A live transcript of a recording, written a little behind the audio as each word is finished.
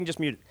Just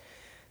mute it.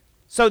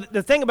 So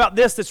the thing about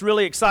this that's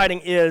really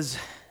exciting is,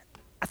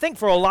 I think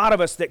for a lot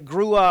of us that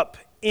grew up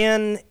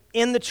in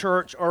the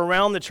church or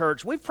around the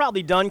church, we've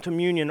probably done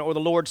communion or the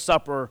Lord's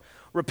Supper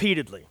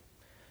repeatedly.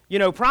 You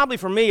know, probably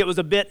for me it was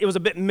a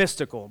bit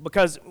mystical,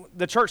 because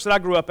the church that I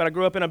grew up in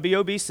a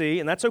BOBC,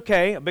 and that's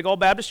okay, a big old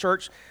Baptist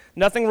church,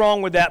 nothing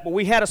wrong with that, but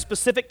we had a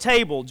specific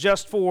table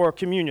just for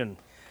communion.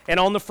 And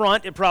on the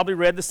front, it probably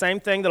read the same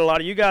thing that a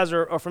lot of you guys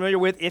are familiar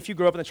with if you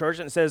grew up in the church,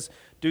 and it says,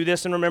 do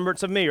this in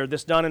remembrance of me, or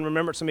this done in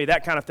remembrance of me,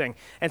 that kind of thing.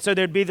 And so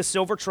there'd be the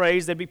silver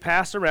trays, they'd be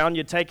passed around,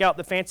 you'd take out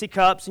the fancy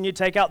cups, and you'd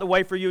take out the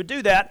wafer, you would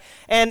do that.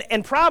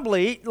 And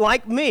probably,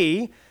 like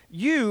me,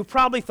 you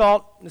probably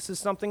thought, this is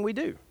something we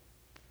do.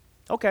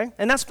 Okay,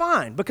 and that's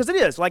fine, because it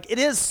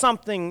is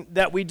something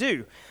that we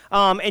do.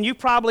 And you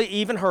probably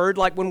even heard,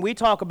 like when we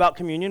talk about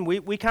communion,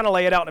 we kind of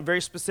lay it out in a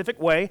very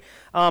specific way,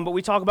 but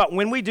we talk about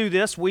when we do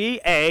this, we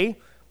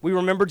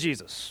remember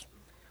Jesus.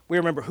 We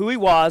remember who he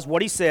was,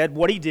 what he said,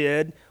 what he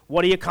did,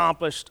 what he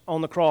accomplished on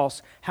the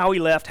cross, how he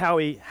left, how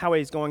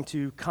he's going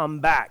to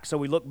come back. So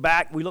we look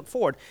back, we look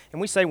forward,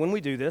 and we say when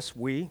we do this,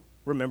 we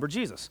remember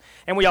Jesus.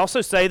 And we also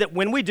say that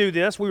when we do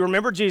this, we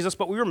remember Jesus,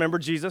 but we remember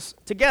Jesus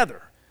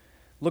together.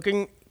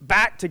 Looking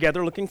back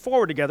together, looking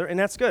forward together, and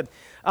that's good.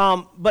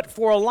 But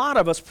for a lot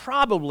of us,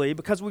 probably,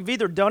 because we've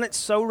either done it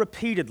so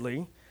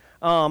repeatedly,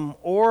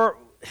 or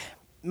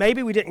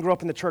maybe we didn't grow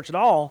up in the church at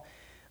all,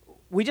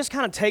 we just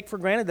kind of take for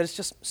granted that it's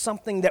just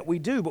something that we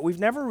do, but we've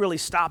never really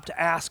stopped to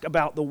ask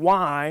about the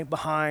why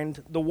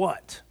behind the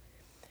what.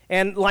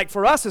 And like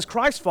for us as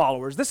Christ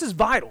followers, this is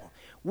vital.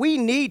 We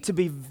need to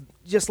be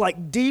just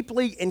like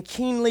deeply and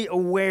keenly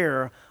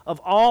aware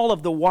of all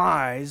of the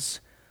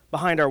whys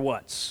behind our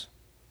whats.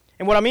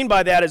 And what I mean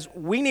by that is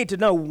we need to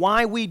know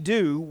why we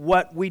do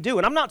what we do.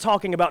 And I'm not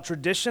talking about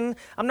tradition.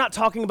 I'm not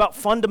talking about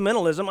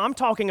fundamentalism. I'm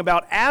talking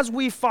about as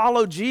we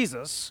follow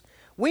Jesus,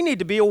 we need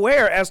to be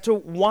aware as to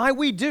why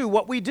we do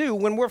what we do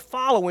when we're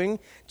following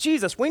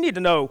Jesus. We need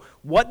to know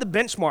what the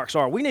benchmarks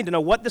are. We need to know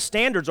what the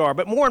standards are.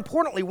 But more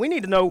importantly, we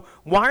need to know,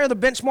 why are the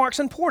benchmarks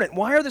important?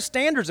 Why are the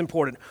standards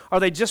important? Are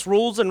they just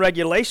rules and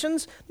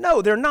regulations?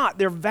 No, they're not.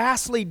 They're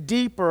vastly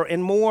deeper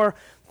and more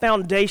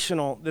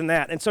foundational than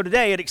that. And so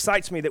today it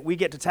excites me that we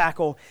get to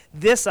tackle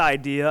this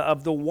idea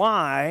of the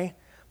why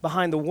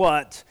behind the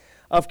what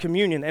of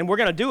communion. And we're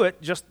going to do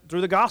it just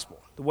through the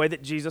gospel, the way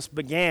that Jesus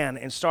began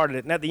and started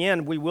it. And at the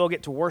end, we will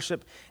get to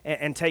worship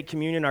and take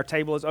communion. Our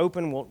table is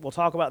open. We'll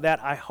talk about that.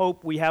 I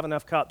hope we have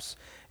enough cups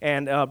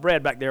and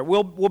bread back there.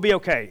 We'll be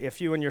okay. If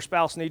you and your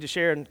spouse need to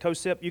share and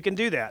co-sip, you can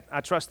do that.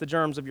 I trust the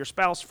germs of your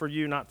spouse for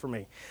you, not for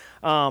me.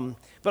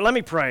 But let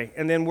me pray,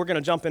 and then we're going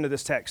to jump into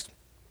this text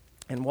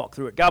and walk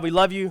through it. God, we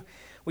love you.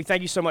 We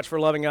thank you so much for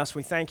loving us.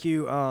 We thank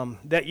you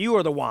that you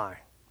are the why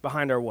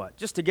behind our what,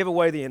 just to give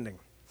away the ending.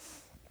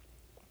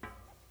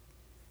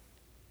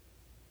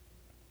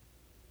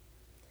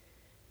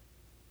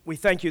 We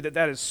thank you that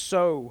that is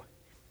so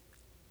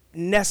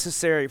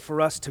necessary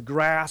for us to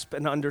grasp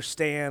and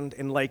understand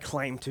and lay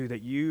claim to,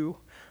 that you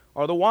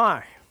are the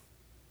why.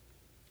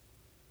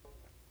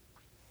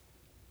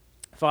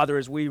 Father,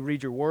 as we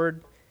read your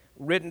word,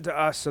 written to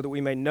us so that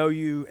we may know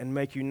you and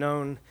make you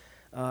known,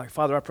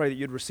 Father, I pray that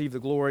you'd receive the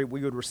glory,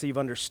 we would receive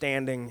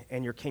understanding,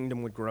 and your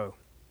kingdom would grow.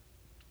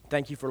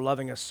 Thank you for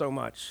loving us so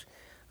much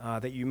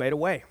that you made a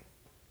way.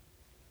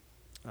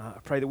 I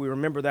pray that we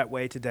remember that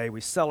way today, we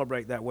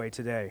celebrate that way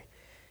today,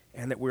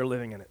 and that we're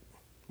living in it.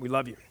 We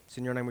love you. It's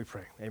in your name we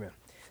pray. Amen.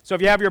 So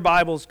if you have your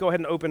Bibles, go ahead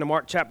and open to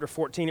Mark chapter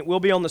 14. It will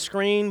be on the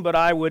screen, but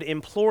I would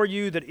implore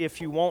you that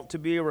if you want to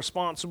be a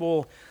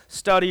responsible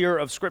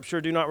studier of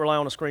Scripture, do not rely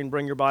on a screen.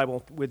 Bring your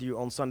Bible with you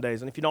on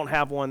Sundays. And if you don't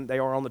have one, they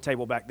are on the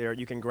table back there.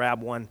 You can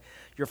grab one.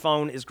 Your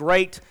phone is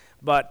great,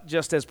 but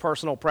just as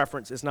personal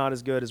preference, it's not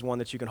as good as one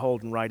that you can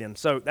hold and write in.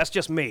 So that's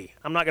just me.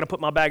 I'm not going to put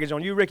my baggage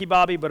on you, Ricky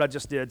Bobby, but I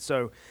just did.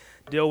 So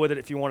deal with it.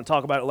 If you want to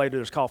talk about it later,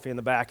 there's coffee in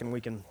the back, and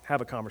we can have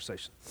a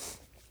conversation.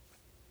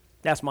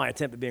 That's my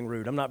attempt at being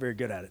rude. I'm not very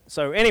good at it.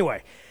 So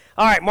anyway,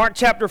 all right, Mark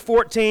chapter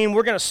 14.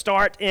 We're going to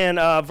start in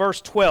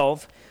verse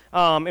 12,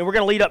 and we're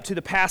going to lead up to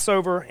the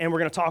Passover, and we're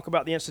going to talk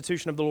about the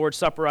institution of the Lord's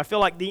Supper. I feel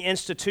like the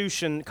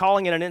institution,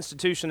 calling it an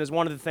institution, is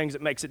one of the things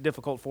that makes it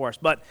difficult for us.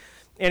 But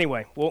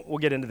anyway, we'll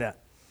get into that.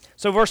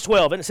 So verse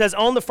 12, and it says,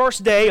 on the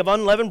first day of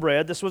unleavened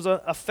bread, this was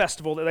a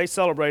festival that they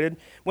celebrated,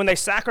 when they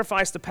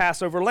sacrificed the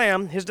Passover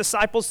lamb, his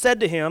disciples said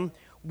to him,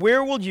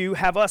 where will you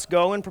have us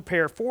go and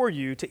prepare for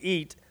you to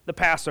eat the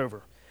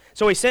Passover?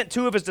 So he sent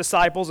two of his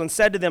disciples and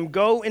said to them,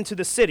 go into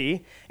the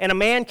city, and a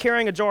man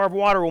carrying a jar of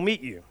water will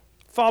meet you.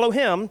 Follow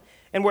him,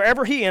 and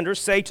wherever he enters,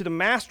 say to the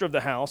master of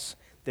the house,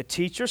 the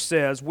teacher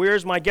says, where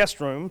is my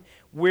guest room,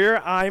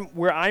 where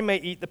I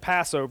may eat the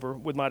Passover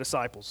with my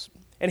disciples?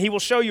 And he will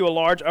show you a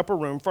large upper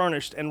room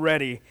furnished and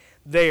ready,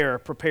 there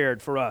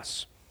prepared for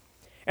us.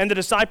 And the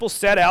disciples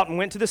set out and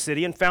went to the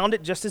city and found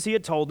it just as he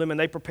had told them, and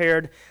they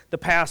prepared the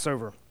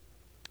Passover.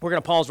 We're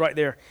going to pause right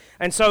there.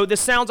 And so this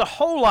sounds a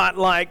whole lot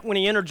like when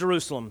he entered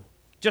Jerusalem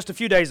just a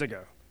few days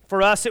ago.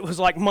 For us, it was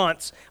like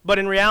months, but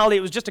in reality, it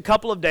was just a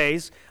couple of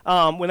days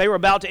when they were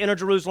about to enter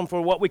Jerusalem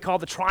for what we call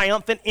the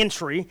triumphant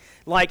entry.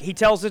 Like he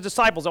tells his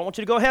disciples, I want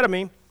you to go ahead of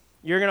me.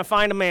 You're going to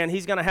find a man.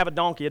 He's going to have a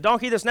donkey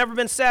that's never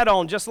been sat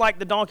on, just like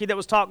the donkey that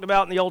was talked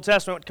about in the Old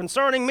Testament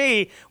concerning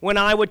me when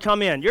I would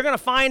come in. You're going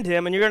to find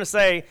him, and you're going to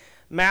say,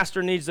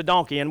 Master needs the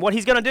donkey. And what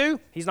he's going to do,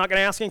 he's not going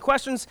to ask any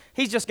questions.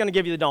 He's just going to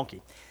give you the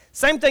donkey.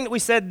 Same thing that we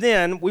said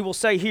then, we will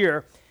say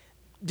here.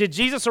 Did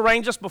Jesus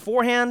arrange this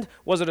beforehand?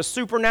 Was it a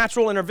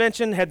supernatural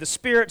intervention? Had the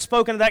Spirit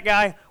spoken to that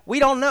guy? We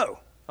don't know,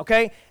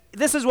 okay?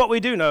 This is what we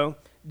do know.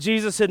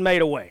 Jesus had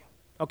made a way,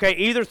 okay?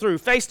 Either through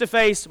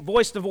face-to-face,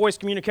 voice-to-voice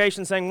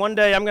communication, saying, one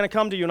day I'm going to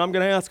come to you and I'm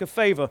going to ask a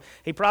favor.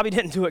 He probably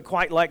didn't do it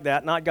quite like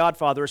that, not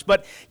Godfatherish.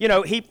 But,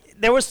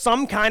 there was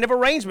some kind of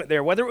arrangement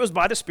there. Whether it was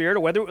by the Spirit or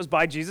whether it was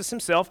by Jesus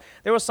himself,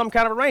 there was some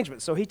kind of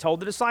arrangement. So he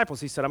told the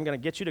disciples, he said, I'm going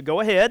to get you to go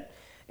ahead.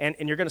 And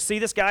you're going to see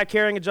this guy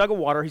carrying a jug of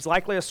water. He's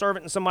likely a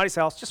servant in somebody's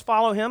house. Just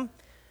follow him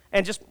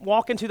and just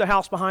walk into the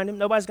house behind him.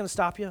 Nobody's going to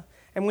stop you.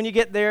 And when you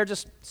get there,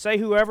 just say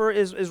whoever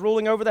is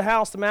ruling over the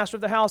house, the master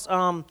of the house,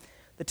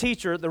 the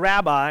teacher, the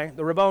rabbi,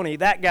 the Rabboni,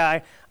 that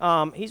guy,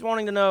 he's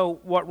wanting to know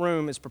what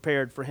room is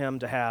prepared for him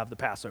to have the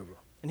Passover.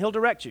 And he'll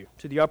direct you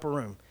to the upper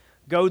room.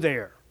 Go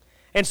there.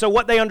 And so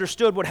what they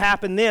understood would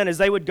happen then is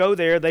they would go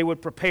there, they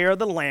would prepare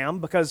the lamb,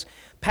 because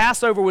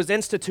Passover was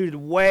instituted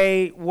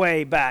way,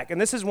 way back. And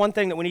this is one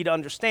thing that we need to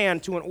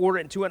understand in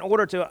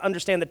order to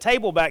understand the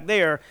table back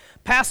there.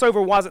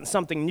 Passover wasn't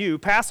something new.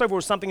 Passover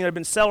was something that had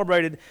been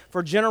celebrated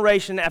for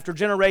generation after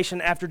generation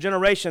after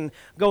generation,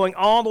 going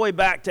all the way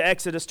back to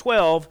Exodus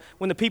 12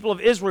 when the people of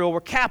Israel were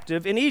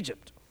captive in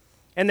Egypt.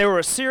 And there were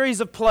a series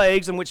of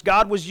plagues in which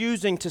God was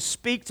using to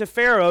speak to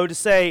Pharaoh to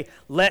say,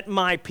 let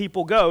my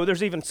people go.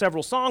 There's even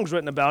several songs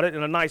written about it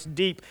in a nice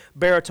deep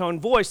baritone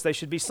voice they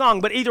should be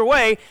sung. But either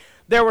way,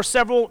 there were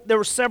several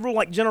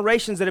like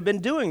generations that had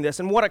been doing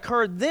this. And what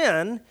occurred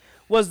then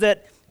was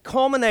that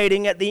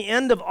culminating at the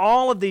end of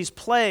all of these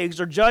plagues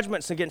or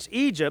judgments against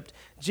Egypt,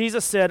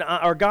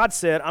 God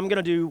said, I'm going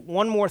to do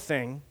one more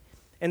thing,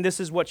 and this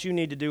is what you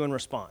need to do in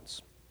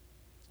response.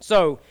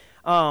 So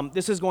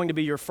this is going to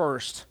be your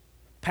first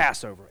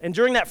Passover. And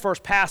during that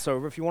first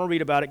Passover, if you want to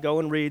read about it, go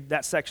and read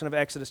that section of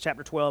Exodus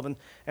chapter 12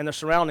 and the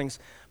surroundings.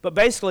 But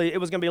basically, it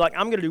was going to be like,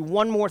 I'm going to do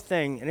one more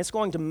thing, and it's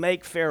going to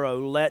make Pharaoh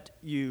let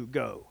you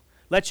go.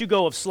 Let you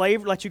go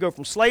let you go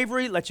from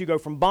slavery, let you go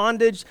from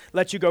bondage,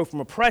 let you go from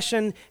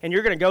oppression, and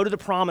you're going to go to the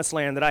promised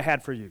land that I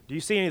had for you. Do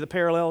you see any of the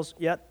parallels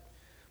yet?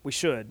 We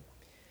should.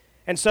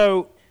 And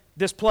so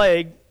this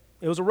plague,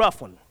 it was a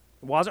rough one.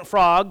 It wasn't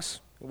frogs.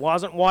 It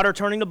wasn't water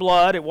turning to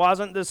blood. It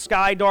wasn't the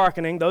sky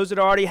darkening. Those had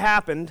already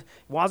happened. It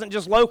wasn't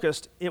just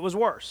locust. It was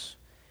worse.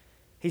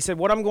 He said,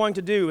 what I'm going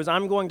to do is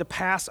I'm going to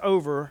pass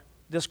over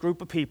this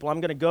group of people.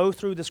 I'm going to go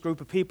through this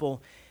group of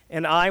people,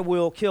 and I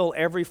will kill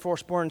every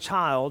firstborn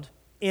child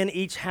in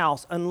each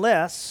house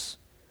unless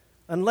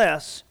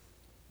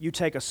you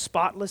take a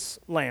spotless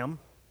lamb,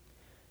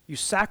 you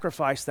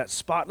sacrifice that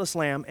spotless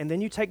lamb, and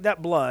then you take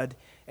that blood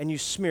and you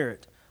smear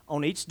it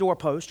on each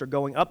doorpost or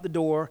going up the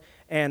door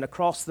and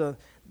across the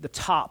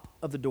top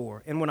of the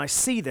door. And when I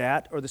see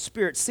that, or the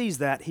Spirit sees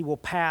that, he will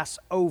pass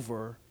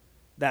over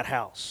that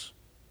house,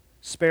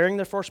 sparing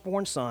their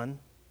firstborn son,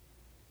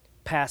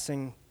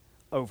 passing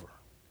over.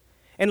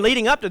 And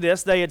leading up to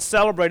this, they had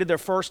celebrated their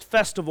first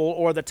festival,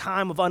 or the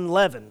time of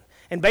unleavened.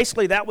 And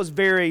basically that was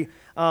very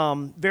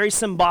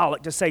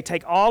symbolic to say,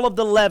 take all of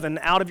the leaven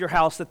out of your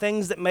house, the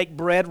things that make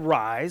bread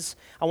rise.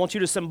 I want you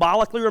to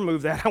symbolically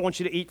remove that. I want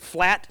you to eat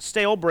flat,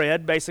 stale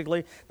bread,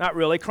 basically, not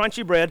really,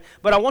 crunchy bread.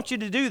 But I want you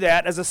to do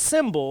that as a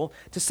symbol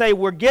to say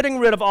we're getting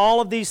rid of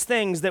all of these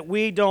things that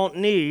we don't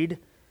need,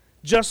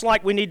 just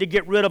like we need to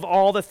get rid of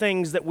all the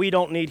things that we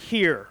don't need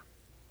here.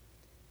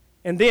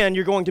 And then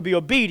you're going to be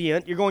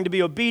obedient. You're going to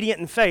be obedient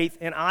in faith,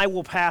 and I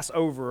will pass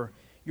over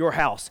your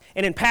house.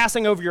 And in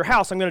passing over your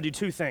house, I'm going to do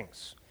two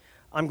things.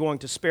 I'm going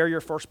to spare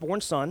your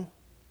firstborn son,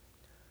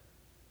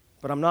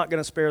 but I'm not going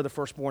to spare the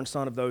firstborn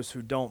son of those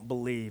who don't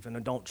believe and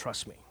who don't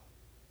trust me.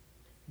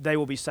 They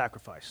will be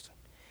sacrificed.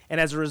 And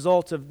as a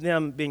result of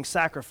them being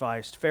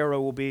sacrificed,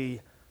 Pharaoh will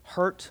be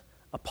hurt,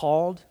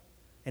 appalled,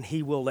 and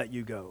he will let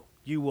you go.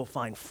 You will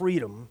find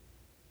freedom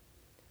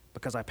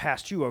because I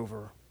passed you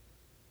over,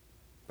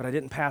 but I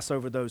didn't pass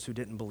over those who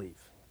didn't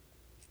believe.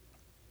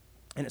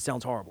 And it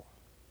sounds horrible.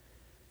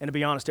 And to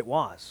be honest, it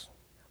was.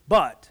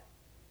 But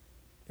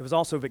it was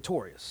also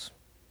victorious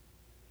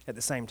at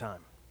the same time.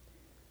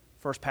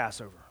 First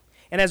Passover.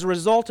 And as a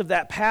result of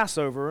that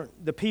Passover,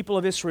 the people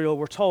of Israel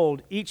were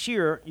told, each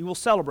year you will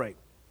celebrate.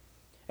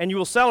 And you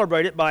will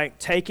celebrate it by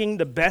taking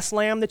the best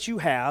lamb that you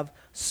have,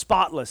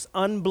 spotless,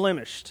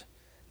 unblemished,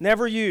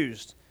 never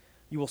used.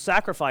 You will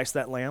sacrifice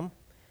that lamb,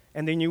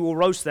 and then you will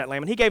roast that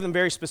lamb. And he gave them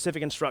very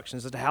specific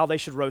instructions as to how they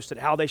should roast it,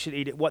 how they should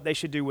eat it, what they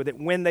should do with it,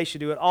 when they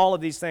should do it, all of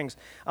these things.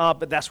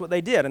 But that's what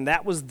they did, and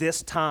that was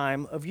this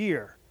time of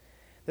year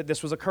that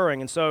this was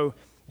occurring. And so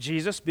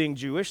Jesus being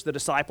Jewish, the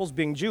disciples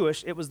being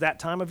Jewish, it was that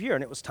time of year,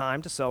 and it was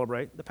time to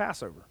celebrate the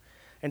Passover.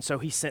 And so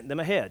he sent them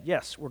ahead.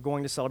 Yes, we're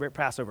going to celebrate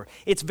Passover.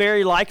 It's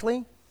very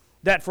likely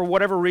that for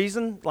whatever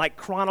reason, like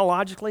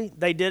chronologically,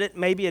 they did it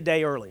maybe a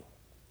day early.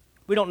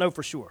 We don't know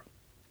for sure.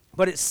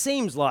 But it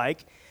seems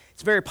like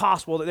it's very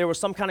possible that there was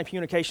some kind of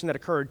communication that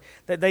occurred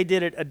that they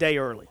did it a day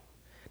early.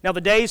 Now,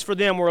 the days for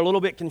them were a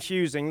little bit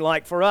confusing.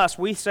 Like for us,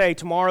 we say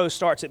tomorrow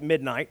starts at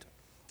midnight.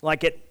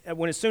 Like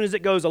as soon as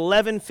it goes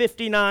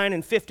 11:59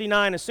 and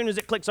 59, as soon as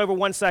it clicks over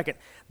 1 second,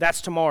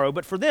 that's tomorrow.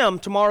 But for them,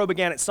 tomorrow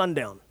began at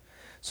sundown.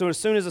 So as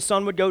soon as the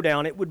sun would go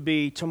down, it would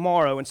be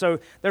tomorrow. And so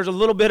there's a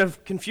little bit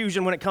of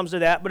confusion when it comes to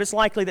that, but it's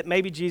likely that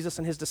maybe Jesus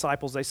and his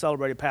disciples, they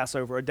celebrated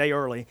Passover a day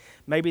early.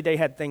 Maybe they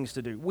had things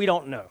to do. We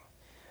don't know.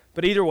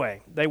 But either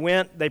way, they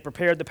went, they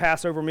prepared the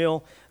Passover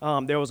meal.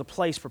 There was a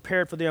place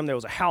prepared for them. There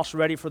was a house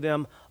ready for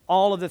them.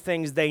 All of the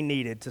things they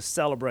needed to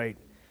celebrate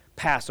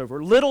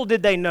Passover. Little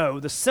did they know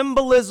the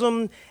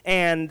symbolism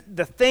and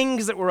the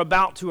things that were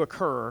about to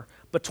occur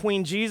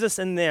between Jesus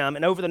and them,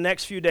 and over the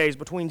next few days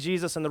between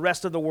Jesus and the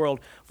rest of the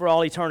world for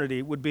all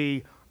eternity, would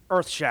be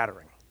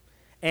earth-shattering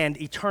and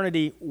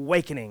eternity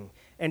awakening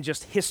and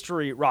just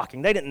history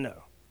rocking. They didn't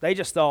know. They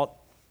just thought,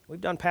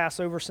 we've done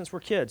Passover since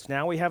we're kids.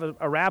 Now we have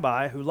a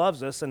rabbi who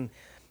loves us and,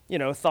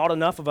 thought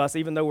enough of us,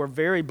 even though we're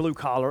very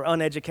blue-collar,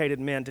 uneducated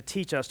men, to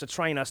teach us, to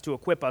train us, to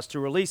equip us, to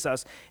release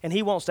us, and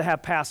he wants to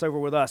have Passover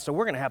with us, so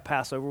we're going to have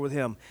Passover with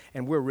him,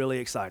 and we're really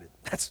excited.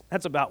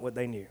 That's about what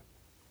they knew.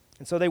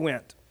 And so they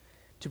went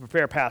to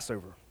prepare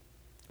Passover.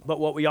 But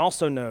what we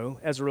also know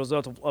as a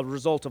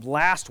result of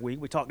last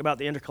week, we talked about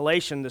the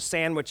intercalation, the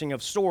sandwiching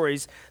of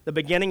stories, the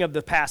beginning of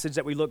the passage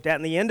that we looked at,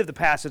 and the end of the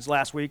passage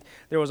last week,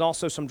 there was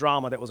also some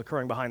drama that was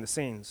occurring behind the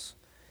scenes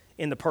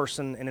in the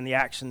person and in the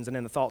actions and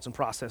in the thoughts and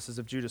processes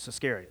of Judas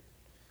Iscariot.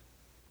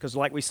 Because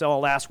like we saw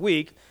last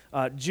week,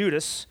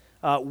 Judas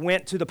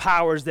went to the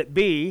powers that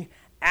be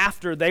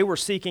after they were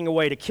seeking a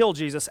way to kill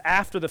Jesus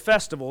after the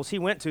festivals. He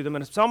went to them,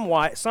 and in some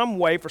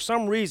way, for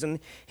some reason,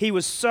 he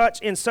was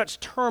in such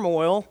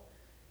turmoil.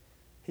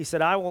 He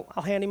said, I'll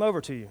hand him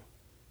over to you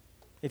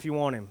if you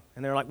want him.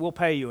 And they're like, we'll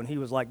pay you. And he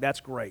was like,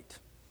 that's great.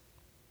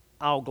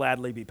 I'll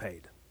gladly be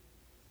paid.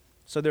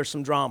 So there's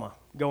some drama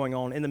going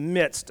on in the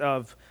midst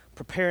of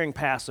preparing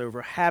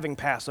Passover, having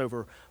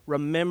Passover,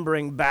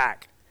 remembering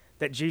back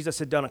that Jesus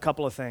had done a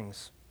couple of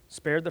things.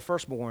 Spared the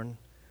firstborn,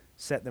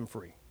 set them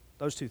free.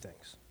 Those two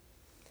things.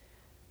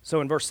 So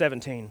in verse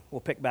 17,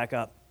 we'll pick back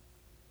up.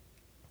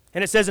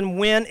 And it says, and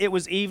when it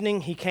was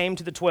evening, he came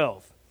to the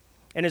 12.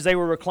 And as they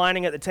were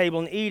reclining at the table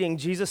and eating,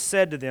 Jesus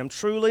said to them,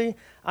 truly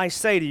I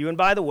say to you, and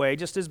by the way,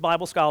 just as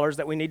Bible scholars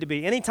that we need to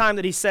be, anytime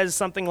that he says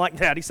something like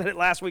that, he said it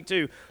last week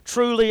too,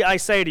 truly I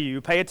say to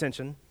you, pay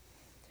attention,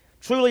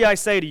 truly I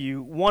say to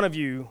you, one of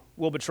you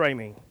will betray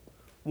me,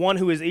 one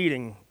who is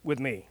eating with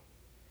me.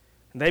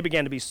 And they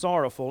began to be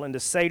sorrowful and to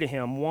say to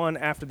him one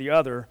after the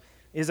other,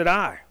 is it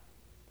I?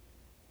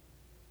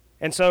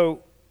 And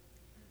so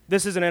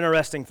this is an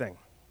interesting thing.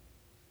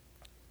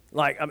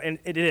 And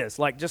it is,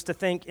 just to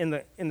think in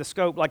the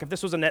scope, like if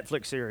this was a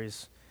Netflix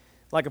series,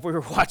 like if we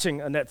were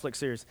watching a Netflix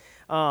series,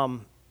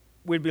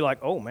 we'd be like,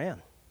 oh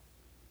man,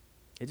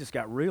 it just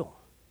got real.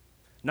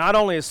 Not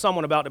only is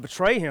someone about to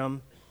betray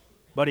him,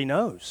 but he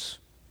knows.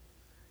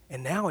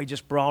 And now he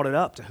just brought it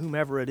up to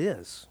whomever it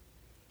is.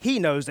 He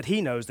knows that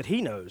he knows that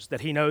he knows that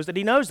he knows that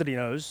he knows that he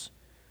knows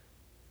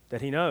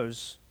that he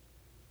knows.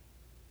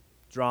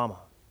 Drama.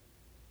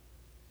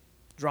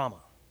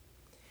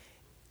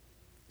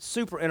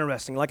 Super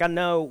interesting. I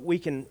know we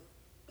can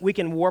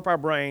warp our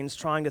brains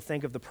trying to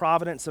think of the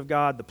providence of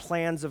God, the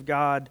plans of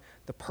God,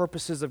 the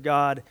purposes of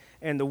God,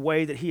 and the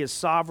way that he is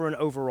sovereign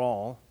over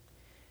all,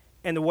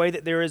 and the way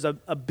that there is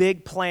a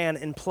big plan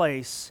in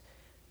place.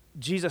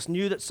 Jesus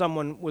knew that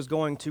someone was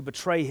going to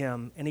betray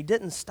him, and he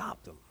didn't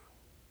stop them.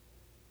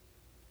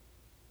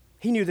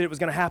 He knew that it was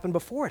going to happen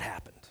before it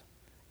happened,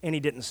 and he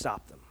didn't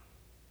stop them.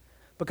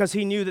 Because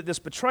he knew that this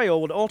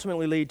betrayal would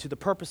ultimately lead to the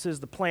purposes,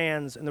 the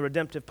plans, and the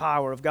redemptive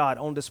power of God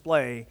on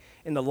display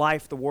in the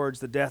life, the words,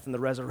 the death, and the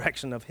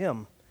resurrection of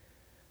him.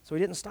 So he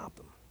didn't stop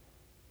them.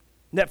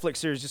 Netflix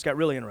series just got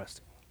really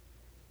interesting.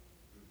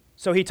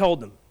 So he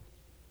told them,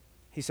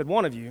 he said,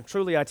 one of you,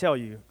 truly I tell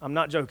you, I'm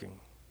not joking,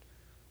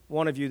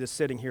 one of you that's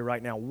sitting here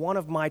right now, one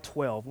of my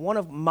 12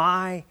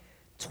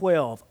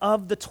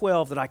 of the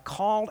 12 that I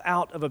called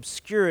out of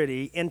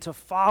obscurity into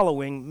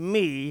following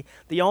me,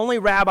 the only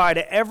rabbi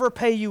to ever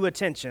pay you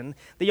attention,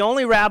 the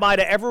only rabbi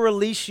to ever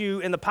release you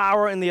in the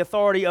power and the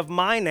authority of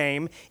my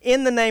name,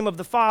 in the name of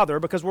the Father,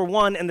 because we're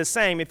one and the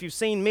same. If you've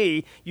seen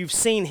me, you've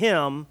seen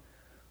him.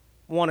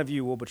 One of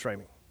you will betray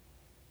me.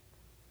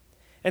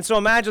 And so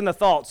imagine the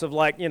thoughts of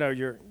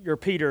your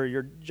Peter,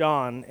 your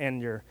John,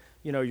 and your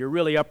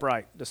really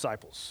upright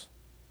disciples.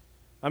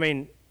 I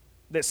mean,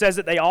 that says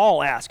that they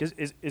all ask,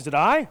 is it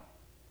I?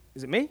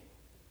 Is it me?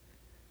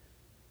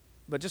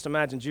 But just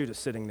imagine Judas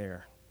sitting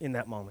there in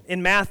that moment.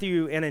 In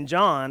Matthew and in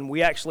John,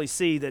 we actually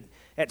see that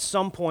at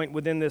some point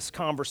within this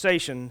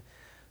conversation,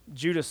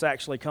 Judas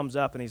actually comes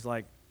up and he's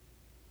like,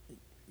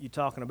 you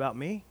talking about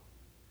me?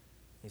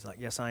 He's like,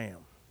 yes, I am.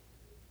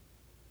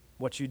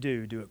 What you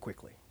do it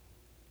quickly.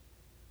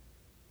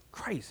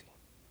 Crazy.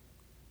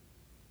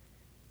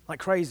 Like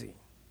crazy.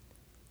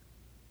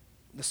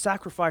 the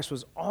sacrifice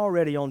was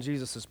already on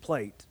Jesus'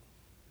 plate,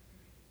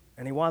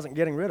 and he wasn't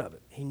getting rid of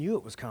it. He knew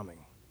it was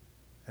coming.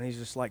 And he's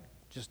just like,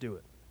 just do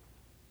it.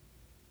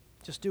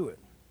 Just do it.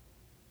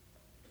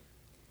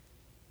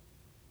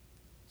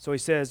 So he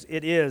says,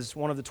 it is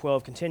one of the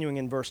 12, continuing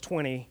in verse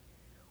 20,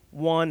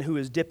 one who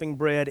is dipping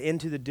bread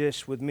into the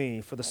dish with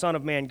me. For the Son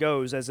of Man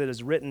goes as it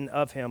is written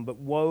of him, but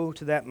woe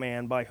to that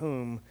man by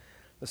whom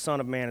the Son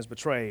of Man is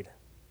betrayed.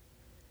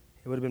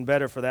 It would have been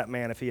better for that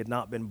man if he had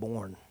not been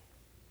born.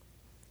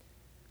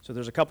 So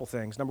there's a couple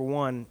things. Number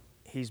one,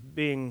 he's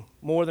being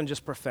more than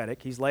just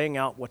prophetic. He's laying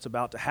out what's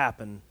about to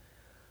happen,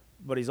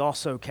 but he's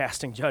also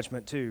casting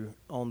judgment, too,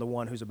 on the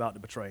one who's about to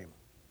betray him.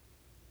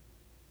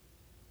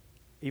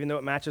 Even though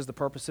it matches the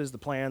purposes, the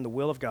plan, the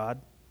will of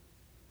God,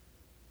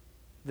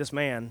 this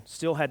man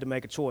still had to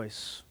make a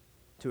choice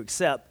to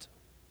accept,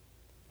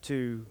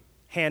 to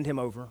hand him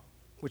over,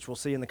 which we'll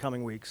see in the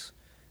coming weeks.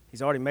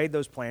 He's already made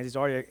those plans. He's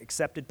already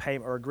accepted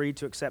payment or agreed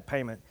to accept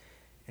payment.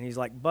 And he's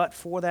like, but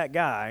for that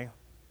guy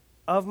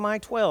of my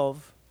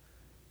 12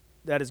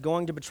 that is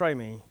going to betray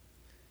me,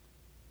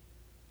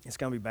 it's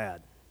going to be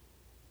bad.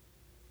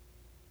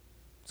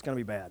 It's going to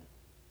be bad.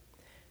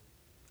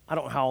 I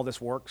don't know how all this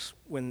works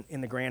when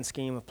in the grand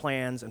scheme of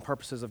plans and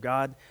purposes of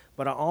God,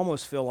 but I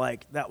almost feel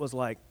like that was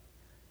like,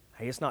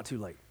 hey, it's not too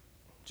late,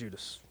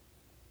 Judas.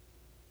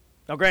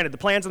 Now, granted, the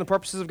plans and the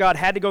purposes of God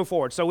had to go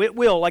forward, so it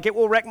will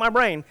wreck my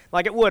brain,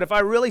 like it would if I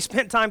really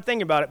spent time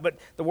thinking about it, but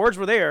the words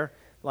were there,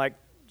 like,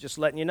 just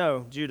letting you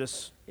know,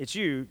 Judas, it's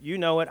you. You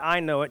know it. I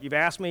know it. You've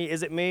asked me,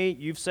 is it me?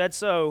 You've said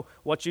so.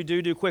 What you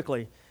do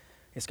quickly.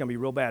 It's going to be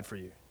real bad for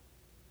you.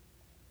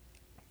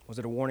 Was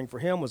it a warning for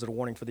him? Was it a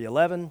warning for the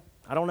 11?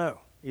 I don't know.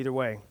 Either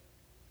way,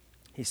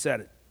 he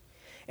said it.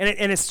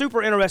 And it's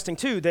super interesting,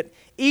 too, that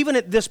even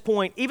at this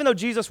point, even though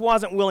Jesus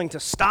wasn't willing to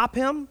stop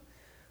him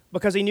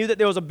because he knew that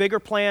there was a bigger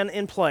plan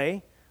in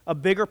play, a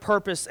bigger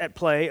purpose at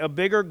play, a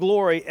bigger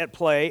glory at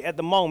play at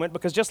the moment,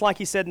 because just like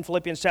he said in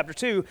Philippians chapter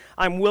 2,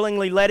 I'm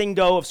willingly letting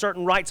go of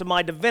certain rights of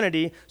my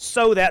divinity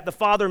so that the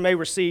Father may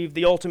receive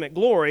the ultimate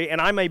glory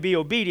and I may be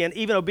obedient,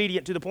 even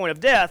obedient to the point of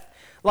death.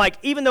 Like,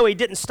 even though he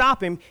didn't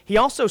stop him, he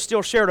also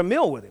still shared a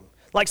meal with him.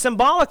 Like,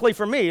 symbolically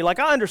for me, like,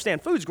 I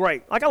understand food's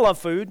great. Like, I love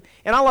food,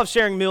 and I love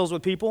sharing meals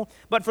with people.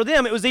 But for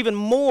them, it was even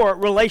more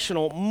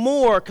relational,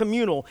 more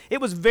communal.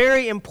 It was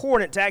very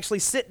important to actually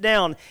sit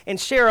down and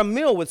share a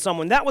meal with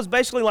someone. That was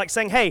basically like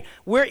saying, hey,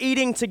 we're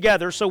eating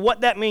together, so what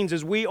that means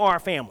is we are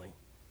family.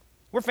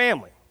 We're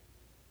family.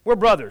 We're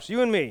brothers,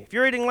 you and me. If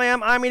you're eating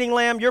lamb, I'm eating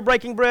lamb. You're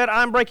breaking bread,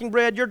 I'm breaking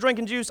bread. You're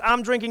drinking juice,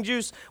 I'm drinking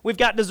juice. We've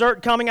got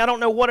dessert coming. I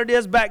don't know what it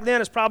is back then.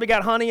 It's probably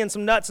got honey and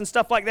some nuts and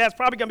stuff like that. It's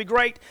probably going to be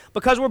great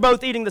because we're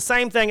both eating the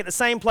same thing at the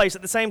same place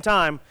at the same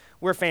time.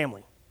 We're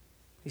family.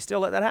 He still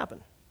let that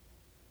happen.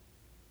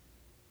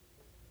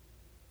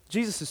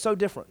 Jesus is so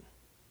different.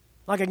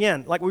 Like,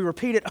 again, like we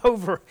repeat it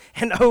over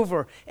and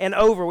over and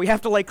over. We have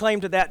to lay claim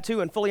to that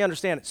too and fully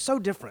understand it's so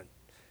different.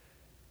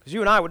 Because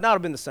you and I would not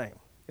have been the same.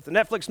 If the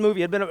Netflix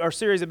movie had been, or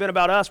series had been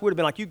about us, we would have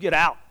been like, you get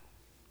out.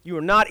 You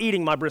are not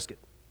eating my brisket.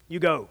 You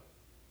go.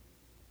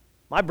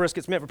 My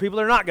brisket's meant for people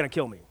that are not going to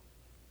kill me.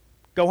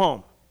 Go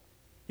home.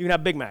 You can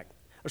have Big Mac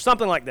or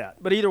something like that.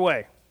 But either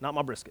way, not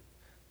my brisket.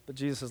 But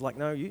Jesus is like,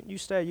 no, you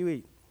stay, you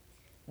eat.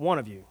 One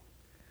of you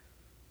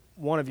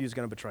is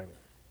going to betray me.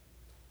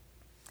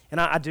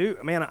 And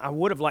I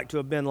would have liked to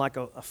have been like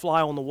a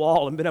fly on the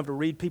wall and been able to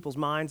read people's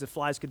minds if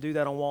flies could do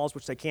that on walls,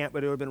 which they can't,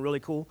 but it would have been really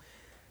cool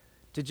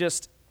to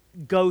just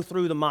go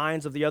through the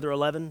minds of the other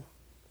 11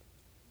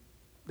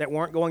 that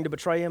weren't going to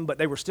betray him, but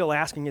they were still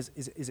asking, is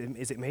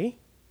it me?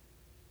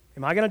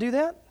 Am I going to do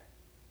that?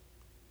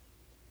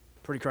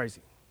 Pretty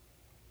crazy.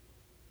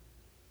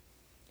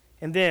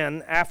 And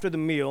then, after the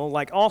meal,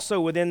 like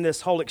also within this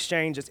whole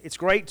exchange, it's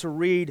great to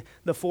read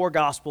the four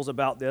Gospels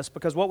about this,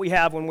 because what we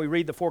have when we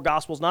read the four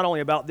Gospels, not only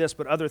about this,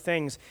 but other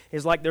things,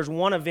 is like there's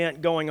one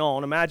event going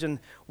on.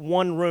 Imagine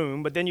one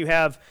room, but then you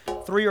have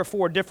 3 or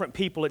 4 different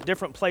people at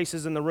different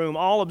places in the room,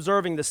 all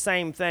observing the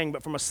same thing,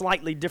 but from a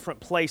slightly different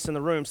place in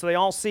the room. So they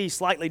all see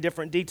slightly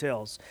different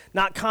details.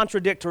 Not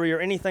contradictory or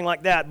anything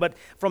like that, but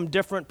from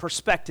different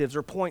perspectives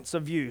or points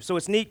of view. So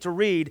it's neat to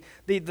read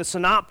the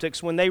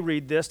synoptics when they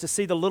read this to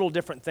see the little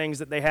different things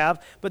that they have,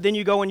 but then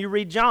you go and you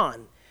read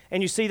John,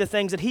 and you see the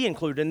things that he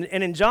included.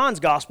 And in John's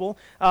gospel,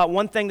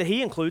 one thing that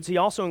he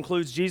also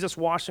includes Jesus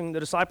washing the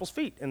disciples'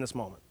 feet in this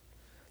moment.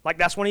 Like,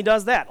 that's when he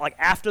does that. Like,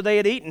 after they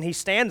had eaten, he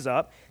stands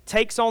up,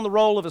 takes on the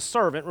role of a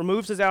servant,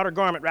 removes his outer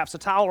garment, wraps a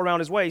towel around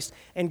his waist,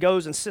 and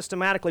goes and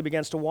systematically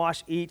begins to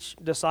wash each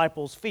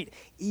disciple's feet,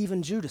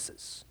 even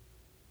Judas's.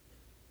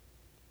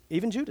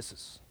 Even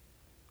Judas's.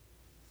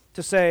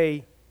 To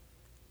say,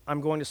 I'm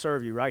going to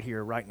serve you right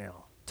here, right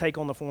now. Take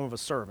on the form of a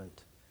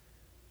servant,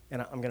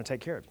 and I'm going to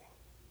take care of you.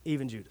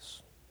 Even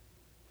Judas.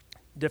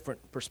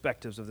 Different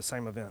perspectives of the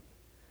same event.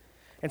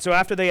 And so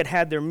after they had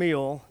had their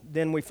meal,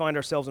 then we find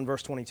ourselves in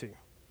verse 22.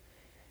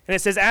 And it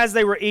says, as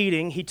they were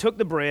eating, he took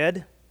the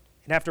bread,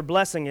 and after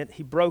blessing it,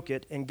 he broke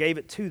it and gave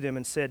it to them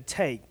and said,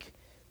 take,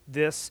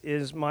 this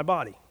is my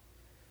body.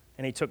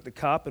 And he took the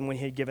cup, and when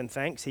he had given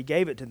thanks, he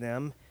gave it to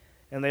them,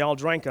 And they all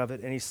drank of it,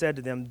 and he said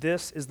to them,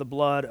 "This is the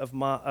blood of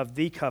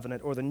the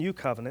covenant," or the new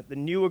covenant, the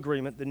new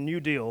agreement, the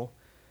new deal,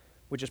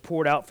 which is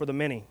poured out for the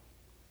many.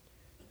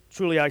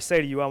 Truly I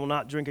say to you, I will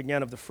not drink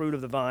again of the fruit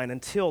of the vine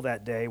until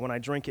that day when I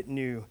drink it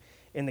new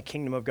in the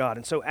kingdom of God.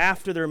 And so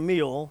after their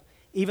meal,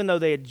 even though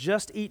they had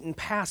just eaten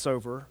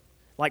Passover,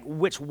 like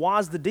which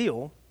was the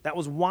deal, that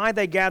was why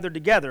they gathered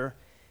together,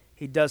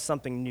 he does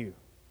something new.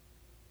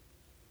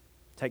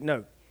 Take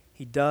note,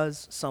 he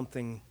does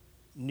something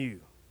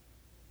new.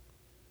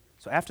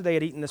 So after they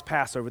had eaten this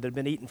Passover that had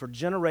been eaten for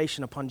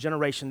generation upon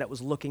generation, that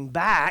was looking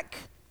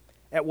back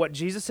at what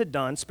Jesus had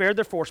done, spared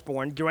their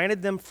firstborn,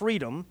 granted them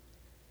freedom,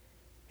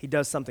 he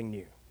does something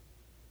new.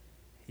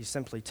 He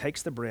simply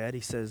takes the bread, he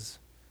says,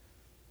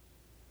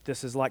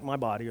 "This is like my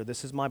body," or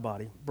 "This is my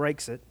body,"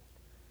 breaks it,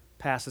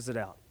 passes it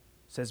out,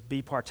 says,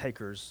 "Be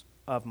partakers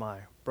of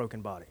my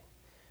broken body."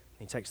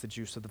 He takes the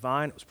juice of the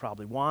vine. It was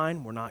probably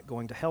wine. We're not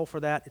going to hell for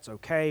that. It's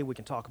okay. We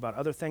can talk about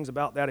other things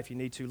about that if you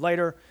need to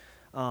later.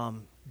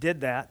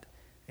 Did that.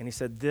 And he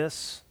said,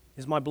 "This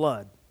is my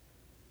blood.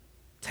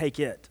 Take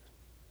it.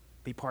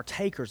 Be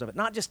partakers of it."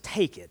 Not just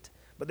take it,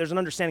 but there's an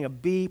understanding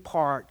of be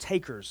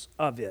partakers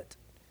of it.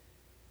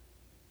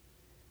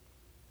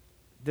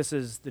 This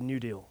is the new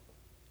deal,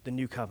 the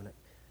new covenant.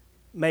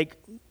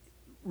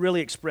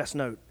 Really express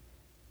note,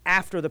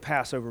 after the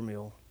Passover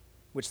meal,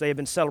 which they had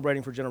been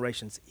celebrating for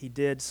generations, he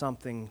did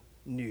something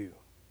new,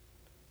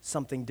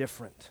 something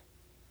different,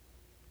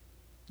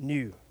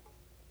 new.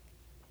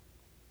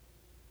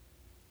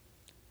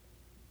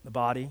 The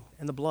body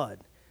and the blood,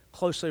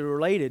 closely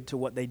related to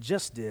what they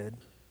just did,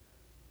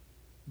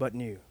 but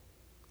new.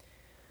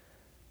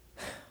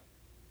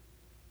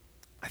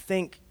 I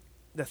think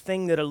the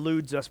thing that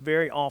eludes us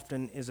very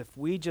often is if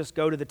we just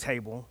go to the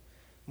table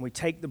and we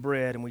take the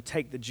bread and we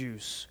take the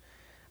juice,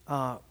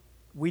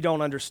 we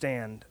don't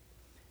understand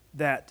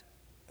that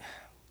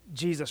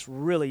Jesus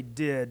really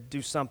did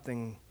do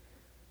something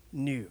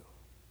new.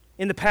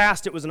 In the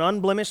past, it was an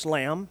unblemished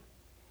lamb,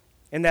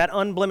 and that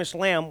unblemished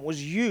lamb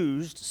was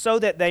used so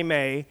that they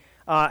may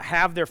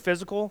have their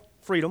physical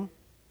freedom,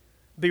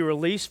 be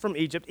released from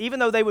Egypt. Even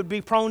though they would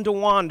be prone to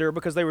wander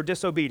because they were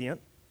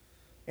disobedient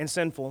and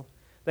sinful,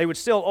 they would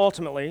still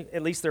ultimately,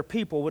 at least their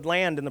people, would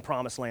land in the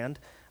promised land,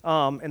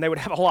 and they would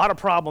have a lot of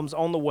problems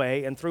on the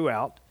way and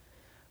throughout.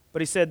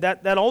 But he said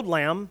that old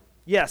lamb,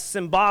 yes,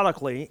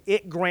 symbolically,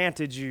 it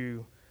granted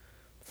you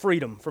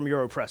freedom from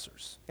your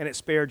oppressors, and it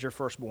spared your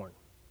firstborn.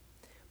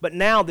 But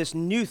now this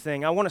new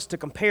thing, I want us to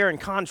compare and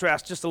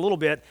contrast just a little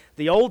bit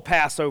the old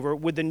Passover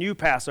with the new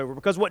Passover,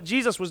 because what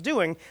Jesus was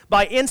doing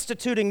by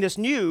instituting this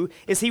new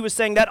is he was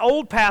saying that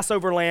old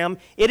Passover lamb,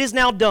 it is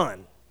now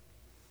done.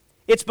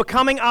 It's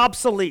becoming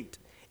obsolete.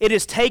 It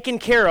is taken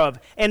care of.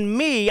 And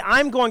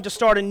I'm going to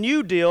start a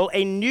new deal,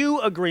 a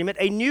new agreement,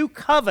 a new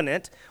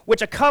covenant,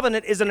 which a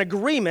covenant is an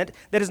agreement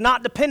that is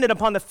not dependent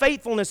upon the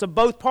faithfulness of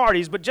both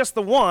parties, but just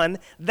the one,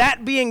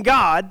 that being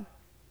God.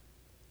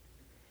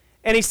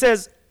 And he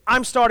says,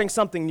 I'm starting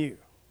something new.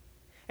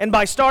 And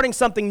by starting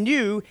something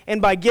new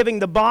and by giving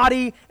the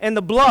body and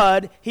the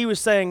blood, he was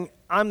saying,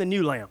 I'm the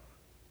new lamb.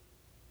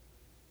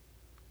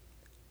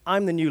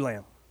 I'm the new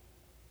lamb.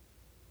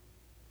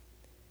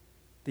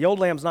 The old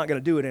lamb's not going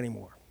to do it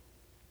anymore.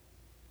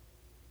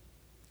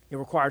 It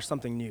requires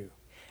something new.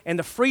 And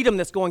the freedom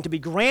that's going to be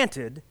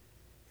granted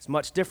is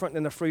much different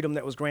than the freedom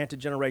that was granted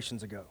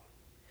generations ago.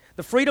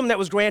 The freedom that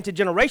was granted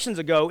generations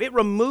ago, it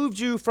removed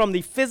you from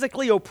the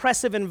physically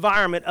oppressive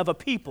environment of a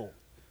people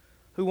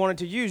who wanted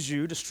to use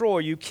you, destroy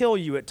you, kill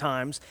you at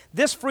times.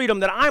 This freedom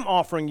that I'm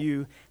offering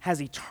you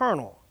has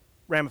eternal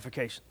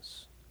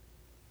ramifications.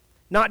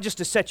 Not just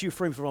to set you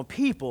free from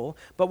people,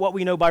 but what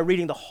we know by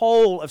reading the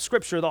whole of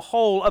Scripture, the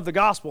whole of the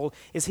gospel,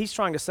 is he's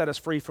trying to set us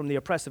free from the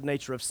oppressive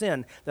nature of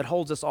sin that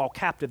holds us all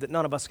captive, that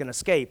none of us can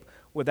escape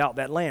without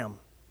that lamb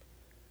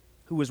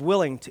who was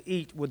willing to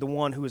eat with the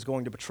one who was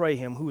going to betray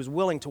him, who was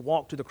willing to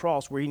walk to the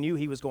cross where he knew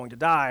he was going to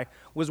die,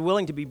 was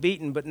willing to be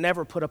beaten but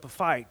never put up a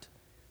fight.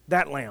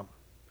 That lamb,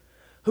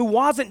 who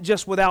wasn't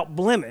just without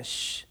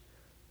blemish,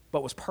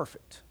 but was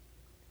perfect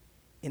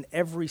in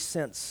every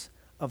sense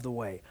of the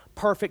way.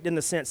 Perfect in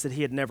the sense that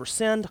he had never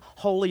sinned,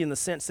 holy in the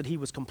sense that he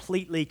was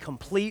completely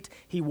complete.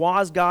 He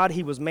was God,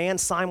 he was man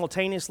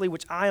simultaneously,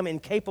 which I am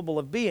incapable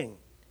of being.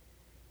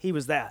 He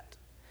was that.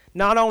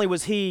 Not only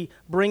was he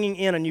bringing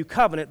in a new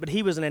covenant, but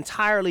he was an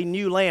entirely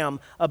new lamb,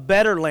 a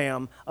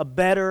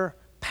better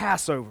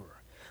Passover.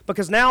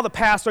 Because now the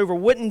Passover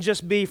wouldn't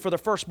just be for the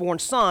firstborn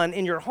son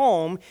in your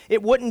home.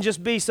 It wouldn't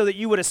just be so that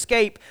you would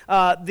escape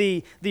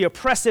the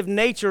oppressive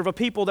nature of a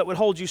people that would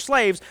hold you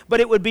slaves, but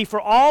it would be for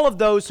all of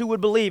those who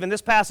would believe. In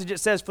this passage it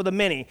says for the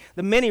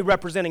many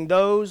representing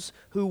those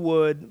who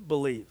would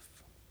believe.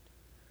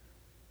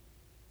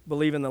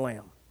 Believe in the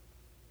Lamb,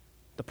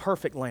 the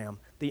perfect Lamb,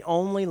 the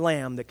only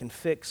Lamb that can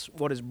fix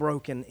what is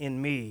broken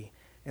in me,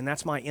 and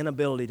that's my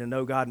inability to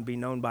know God and be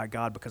known by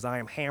God because I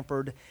am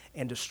hampered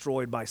and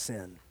destroyed by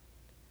sin.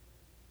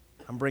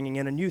 I'm bringing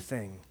in a new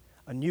thing,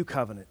 a new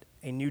covenant,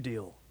 a new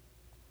deal.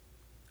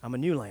 I'm a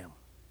new lamb.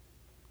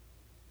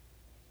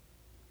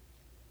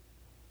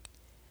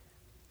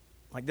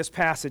 like this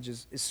passage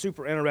is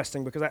super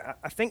interesting because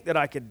I think that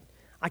I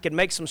could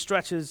make some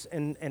stretches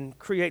and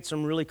create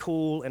some really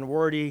cool and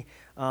wordy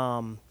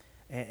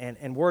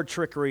and word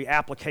trickery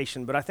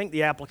application, but I think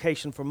the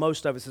application for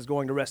most of us is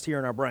going to rest here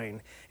in our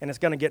brain, and it's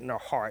going to get in our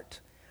heart,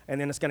 and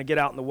then it's going to get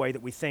out in the way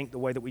that we think, the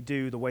way that we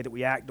do, the way that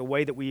we act, the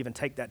way that we even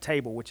take that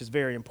table, which is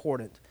very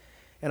important.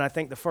 And I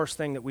think the first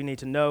thing that we need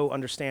to know,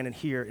 understand, and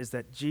hear is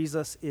that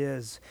Jesus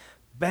is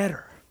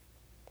better.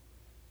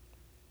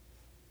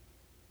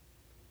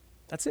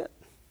 That's it.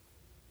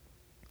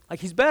 Like,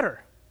 he's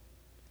better.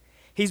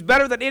 He's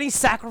better than any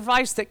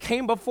sacrifice that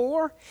came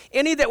before,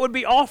 any that would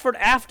be offered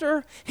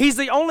after. He's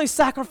the only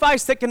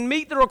sacrifice that can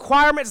meet the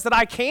requirements that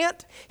I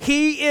can't.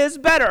 He is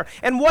better.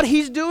 And what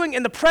he's doing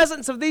in the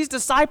presence of these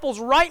disciples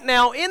right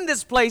now in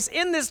this place,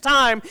 in this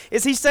time,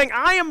 is he's saying,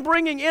 I am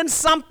bringing in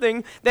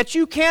something that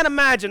you can't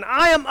imagine.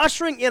 I am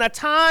ushering in a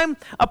time,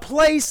 a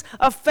place,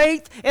 a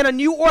faith, and a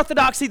new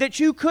orthodoxy that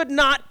you could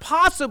not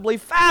possibly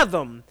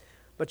fathom.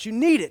 But you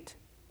need it.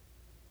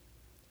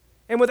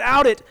 And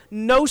without it,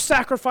 no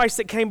sacrifice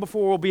that came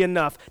before will be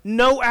enough.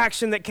 No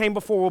action that came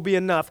before will be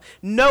enough.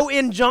 No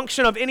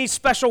injunction of any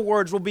special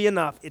words will be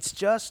enough. It's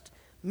just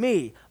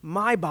me,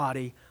 my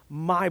body,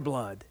 my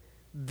blood,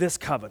 this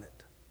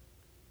covenant.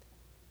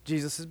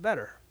 Jesus is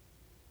better.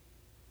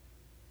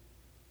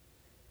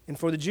 And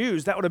for the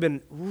Jews, that would have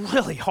been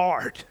really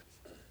hard.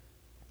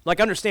 Like,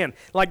 understand,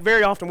 like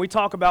very often we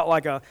talk about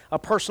like a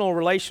personal,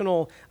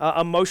 relational,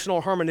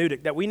 emotional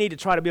hermeneutic that we need to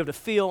try to be able to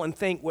feel and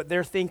think what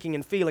they're thinking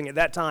and feeling at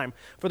that time.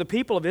 For the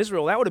people of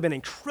Israel, that would have been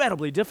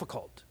incredibly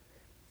difficult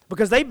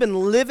because they've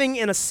been living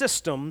in a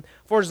system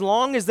for as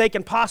long as they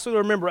can possibly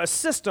remember, a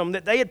system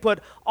that they had put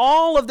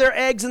all of their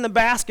eggs in the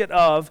basket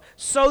of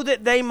so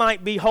that they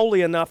might be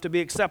holy enough to be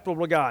acceptable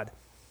to God.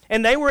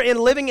 And they were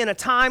living in a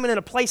time and in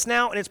a place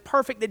now, and it's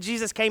perfect that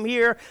Jesus came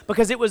here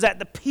because it was at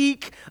the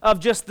peak of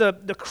just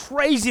the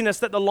craziness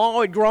that the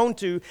law had grown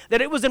to,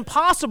 that it was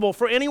impossible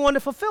for anyone to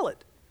fulfill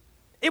it.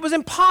 It was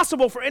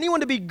impossible for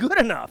anyone to be good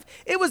enough.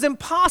 It was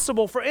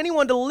impossible for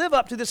anyone to live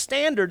up to the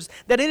standards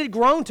that it had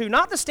grown to,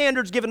 not the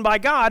standards given by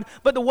God,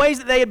 but the ways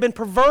that they had been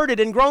perverted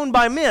and grown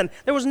by men.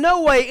 There was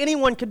no way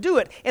anyone could do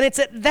it. And it's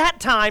at that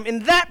time,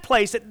 in that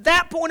place, at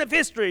that point of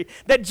history,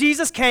 that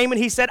Jesus came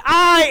and he said,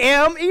 I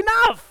am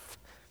enough.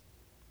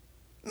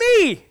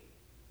 Me.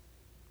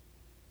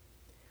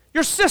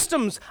 Your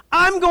systems,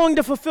 I'm going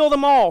to fulfill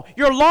them all.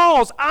 Your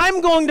laws,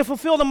 I'm going to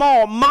fulfill them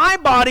all. My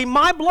body,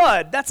 my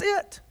blood, that's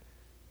it.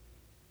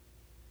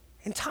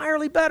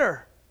 Entirely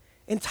better,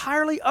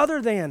 entirely other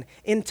than,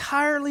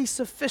 entirely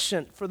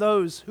sufficient for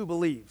those who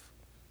believe.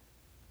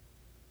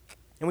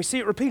 And we see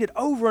it repeated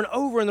over and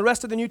over in the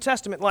rest of the New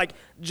Testament, like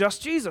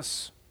just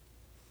Jesus.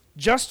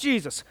 Just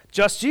Jesus,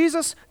 just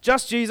Jesus,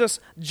 just Jesus,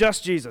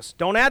 just Jesus.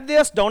 Don't add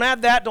this, don't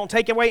add that, don't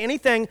take away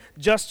anything,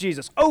 just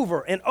Jesus.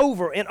 Over and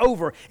over and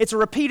over. It's a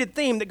repeated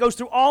theme that goes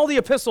through all the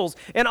epistles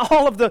and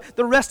all of the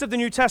rest of the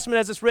New Testament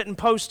as it's written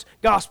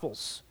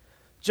post-Gospels.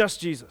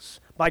 Just Jesus.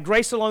 By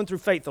grace alone, through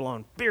faith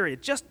alone.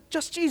 Period. Just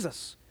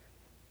Jesus.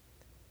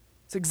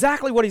 It's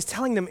exactly what he's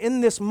telling them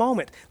in this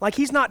moment. Like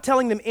he's not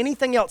telling them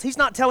anything else. He's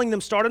not telling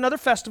them start another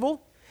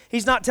festival.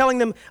 He's not telling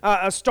them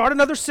start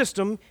another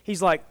system.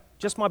 He's like,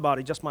 just my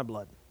body, just my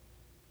blood.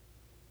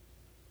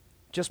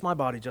 Just my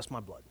body, just my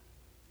blood.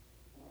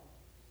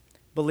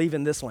 Believe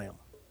in this lamb,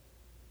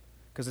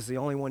 because it's the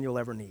only one you'll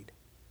ever need.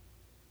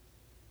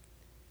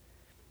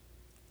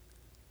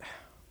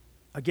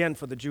 Again,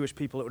 for the Jewish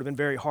people, it would have been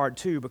very hard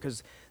too,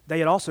 because they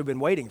had also been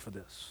waiting for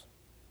this.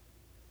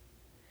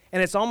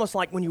 And it's almost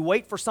like when you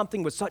wait for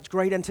something with such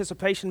great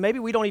anticipation, maybe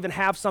we don't even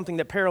have something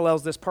that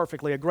parallels this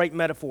perfectly, a great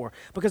metaphor,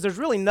 because there's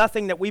really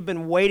nothing that we've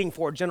been waiting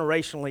for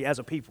generationally as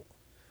a people.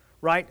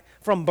 Right,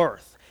 from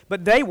birth.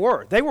 But they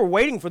were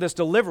waiting for this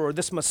deliverer,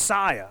 this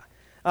Messiah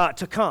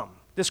to come,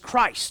 this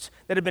Christ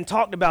that had been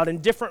talked about in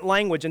different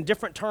language and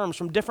different terms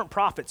from different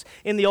prophets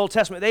in the Old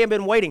Testament. They had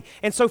been waiting.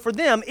 And so for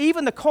them,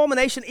 even the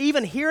culmination,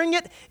 even hearing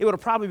it, it would have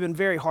probably been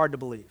very hard to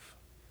believe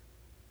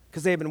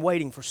because they had been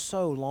waiting for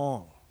so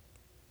long,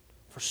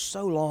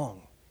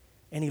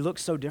 and he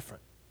looked so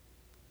different.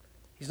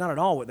 He's not at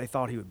all what they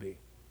thought he would be. It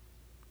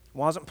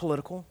wasn't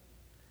political.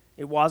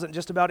 It wasn't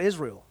just about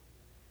Israel.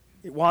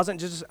 It wasn't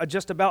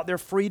just about their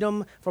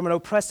freedom from an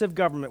oppressive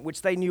government,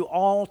 which they knew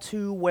all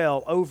too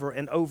well over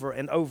and over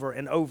and over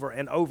and over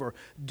and over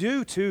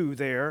due to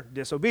their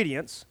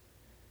disobedience.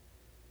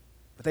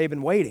 But they had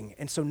been waiting.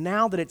 And so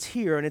now that it's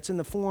here and it's in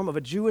the form of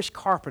a Jewish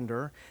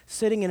carpenter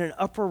sitting in an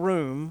upper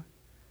room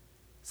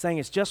saying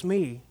it's just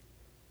me,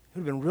 it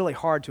would have been really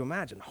hard to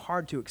imagine,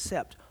 hard to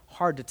accept,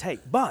 hard to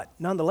take. But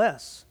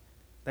nonetheless,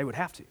 they would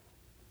have to.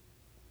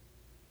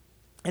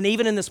 And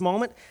even in this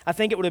moment, I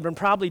think it would have been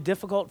probably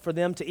difficult for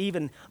them to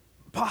even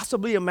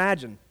possibly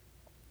imagine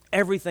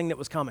everything that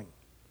was coming.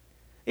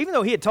 Even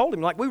though he had told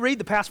him, like we read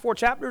the past 4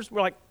 chapters,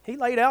 we're like, he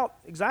laid out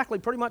exactly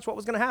pretty much what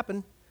was going to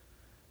happen.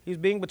 He was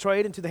being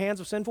betrayed into the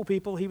hands of sinful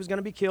people. He was going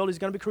to be killed. He's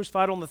going to be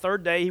crucified. On the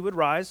 3rd day, he would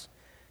rise.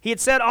 He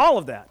had said all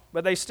of that,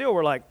 but they still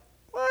were like,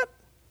 what?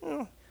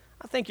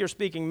 I think you're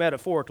speaking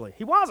metaphorically.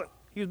 He wasn't.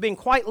 He was being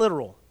quite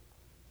literal.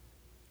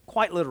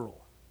 quite literal.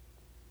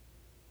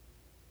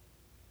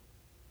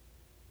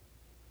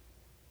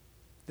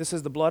 This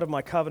is the blood of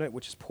my covenant,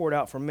 which is poured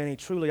out for many.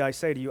 Truly I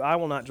say to you, I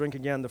will not drink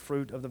again the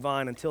fruit of the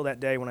vine until that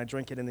day when I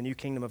drink it in the new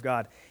kingdom of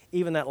God.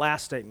 Even that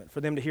last statement,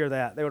 for them to hear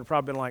that, they would have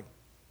probably been like,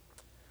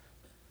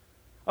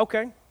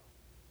 okay. You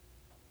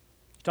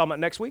talking about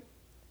next week?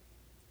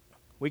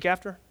 Week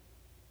after?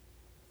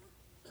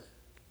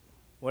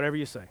 Whatever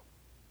you say.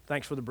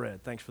 Thanks for the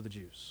bread. Thanks for the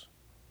juice.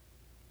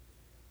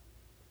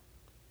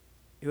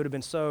 It would have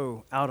been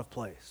so out of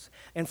place.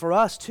 And for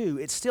us, too,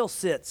 it still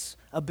sits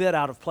a bit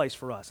out of place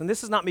for us. And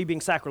this is not me being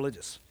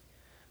sacrilegious.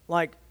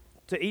 Like,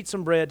 to eat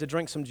some bread, to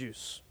drink some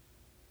juice.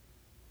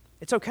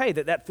 It's okay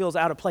that that feels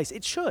out of place.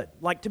 It should.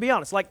 Like, to be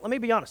honest, let me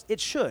be honest.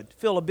 It should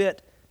feel a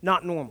bit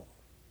not normal.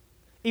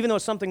 Even though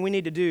it's something we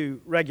need to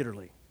do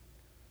regularly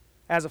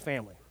as a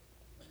family.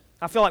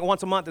 I feel like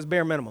once a month is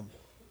bare minimum.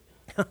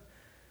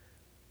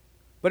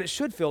 But it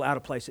should feel out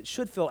of place. It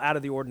should feel out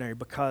of the ordinary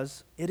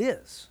because it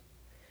is.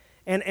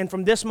 And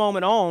from this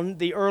moment on,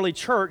 the early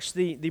church,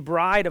 the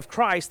bride of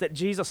Christ that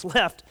Jesus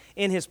left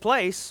in his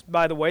place,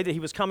 by the way, that he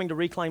was coming to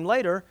reclaim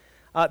later,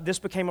 this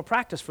became a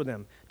practice for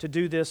them to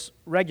do this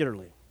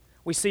regularly.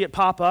 We see it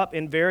pop up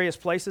in various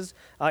places.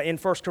 In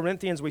 1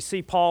 Corinthians, we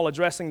see Paul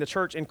addressing the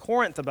church in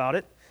Corinth about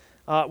it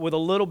with a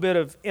little bit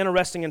of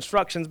interesting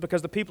instructions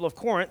because the people of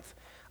Corinth,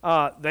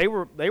 they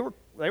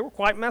were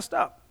quite messed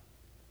up.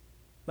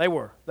 They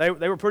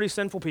were pretty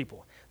sinful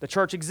people. The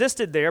church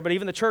existed there, but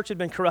even the church had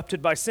been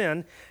corrupted by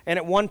sin. And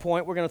at one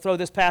point, we're going to throw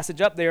this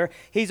passage up there,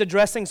 he's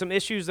addressing some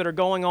issues that are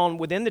going on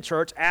within the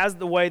church as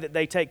the way that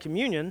they take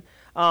communion.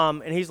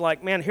 And he's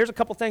like, man, here's a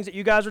couple things that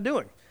you guys are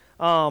doing.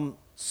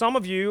 Some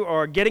of you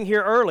are getting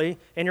here early,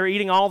 and you're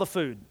eating all the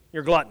food.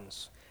 You're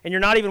gluttons. And you're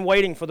not even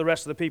waiting for the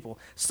rest of the people.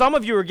 Some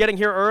of you are getting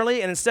here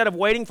early, and instead of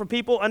waiting for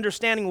people,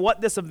 understanding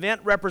what this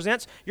event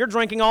represents, you're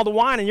drinking all the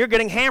wine, and you're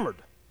getting hammered.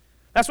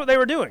 That's what they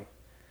were doing.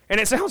 And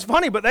it sounds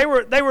funny, but they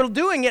were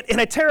doing it in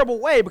a terrible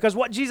way because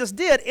what Jesus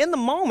did in the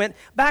moment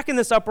back in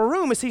this upper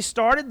room is he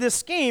started this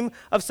scheme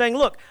of saying,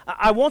 look,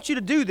 I want you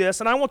to do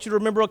this, and I want you to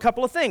remember a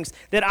couple of things.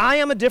 That I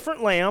am a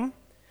different lamb,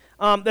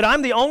 that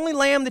I'm the only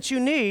lamb that you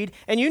need,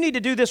 and you need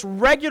to do this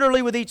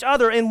regularly with each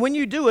other, and when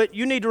you do it,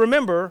 you need to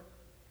remember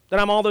that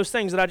I'm all those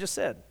things that I just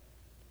said.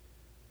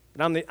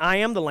 That I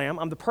am the lamb,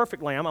 I'm the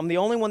perfect lamb, I'm the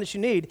only one that you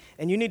need,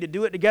 and you need to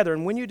do it together.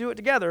 And when you do it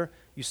together,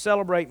 you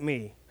celebrate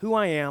me, who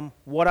I am,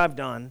 what I've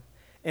done.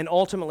 And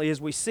ultimately,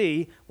 as we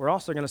see, we're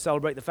also going to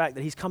celebrate the fact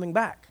that he's coming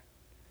back.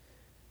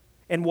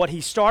 And what he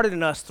started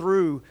in us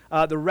through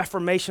the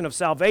reformation of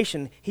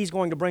salvation, he's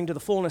going to bring to the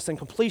fullness and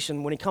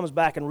completion when he comes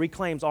back and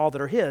reclaims all that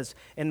are his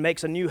and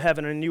makes a new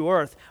heaven and a new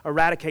earth,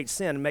 eradicates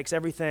sin, and makes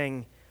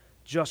everything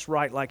just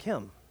right like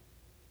him.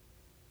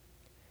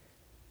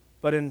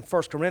 But in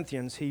 1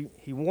 Corinthians, he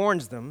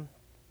warns them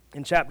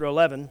in chapter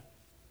 11,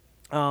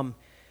 and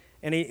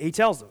he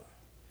tells them,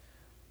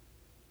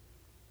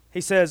 he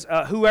says,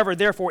 whoever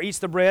therefore eats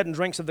the bread and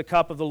drinks of the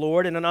cup of the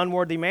Lord in an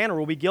unworthy manner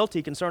will be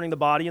guilty concerning the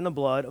body and the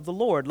blood of the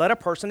Lord. Let a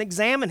person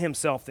examine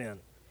himself then,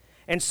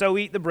 and so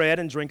eat the bread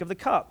and drink of the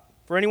cup.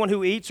 For anyone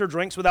who eats or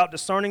drinks without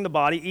discerning the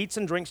body eats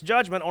and drinks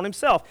judgment on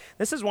himself.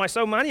 This is why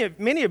so many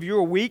of you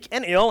are weak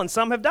and ill, and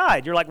some have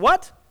died. You're like,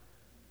 what?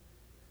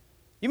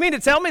 You mean to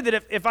tell me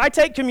that if I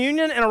take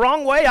communion in a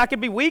wrong way, I could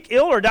be weak,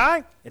 ill, or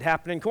die? It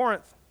happened in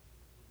Corinth.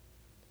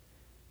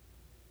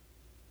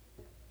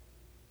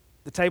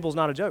 The table's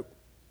not a joke.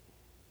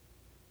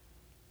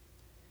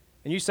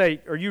 And you say,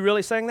 are you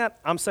really saying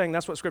that? I'm saying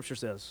that's what Scripture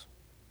says.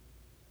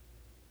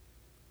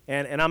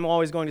 And I'm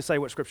always going to say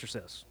what Scripture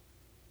says.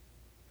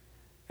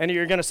 And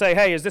you're going to say,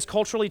 hey, is this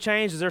culturally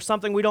changed? Is there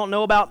something we don't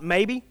know about?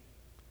 Maybe.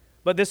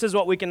 But this is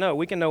what we can know.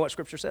 We can know what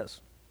Scripture says.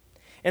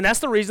 And that's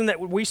the reason that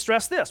we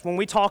stress this when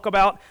we talk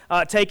about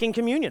taking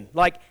communion.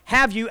 Like,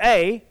 have you,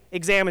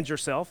 examined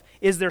yourself?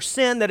 Is there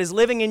sin that is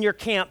living in your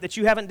camp that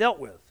you haven't dealt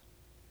with?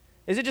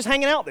 Is it just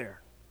hanging out there?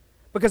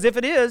 Because if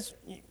it is,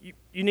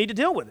 you need to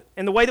deal with it.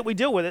 And the way that we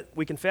deal with it,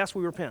 we confess,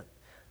 we repent.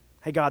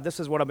 Hey, God, this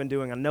is what I've been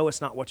doing. I know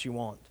it's not what you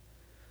want.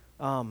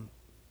 I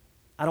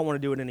don't want to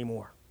do it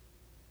anymore.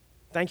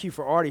 Thank you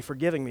for already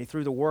forgiving me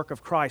through the work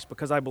of Christ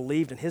because I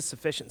believed in his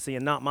sufficiency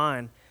and not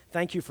mine.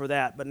 Thank you for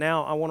that. But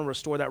now I want to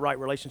restore that right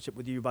relationship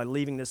with you by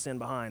leaving this sin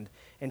behind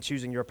and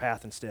choosing your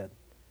path instead.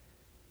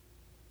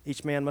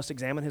 Each man must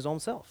examine his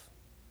own self.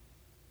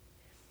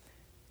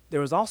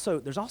 There's also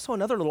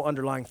another little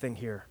underlying thing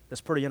here that's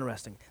pretty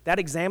interesting. That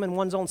examine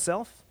one's own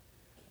self,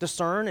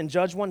 discern and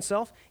judge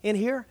oneself. In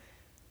here,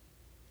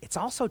 it's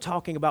also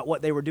talking about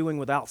what they were doing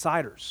with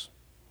outsiders,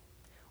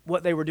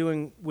 what they were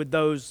doing with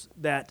those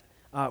that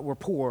were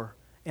poor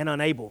and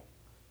unable.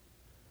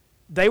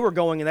 They were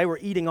going and they were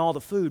eating all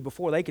the food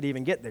before they could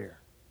even get there.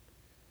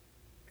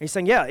 And he's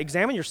saying, yeah,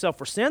 examine yourself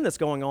for sin that's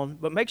going on,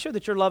 but make sure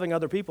that you're loving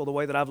other people the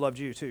way that I've loved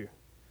you too.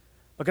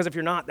 Because if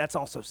you're not, that's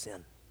also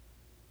sin.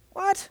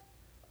 What?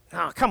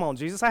 Oh, come on,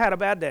 Jesus, I had a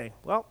bad day.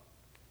 Well,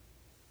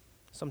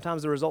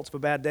 sometimes the results of a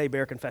bad day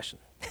bear confession.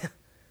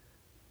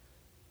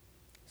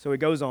 So he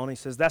goes on, he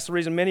says, that's the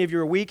reason many of you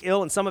are weak,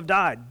 ill, and some have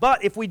died.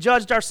 But if we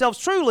judged ourselves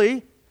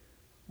truly,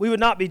 we would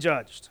not be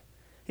judged.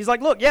 He's like,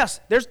 look,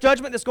 yes, there's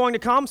judgment that's going to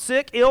come,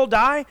 sick, ill,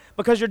 die,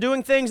 because you're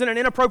doing things in an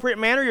inappropriate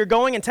manner. You're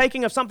going and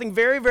taking of something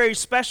very, very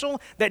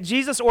special that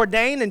Jesus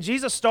ordained and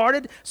Jesus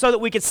started so that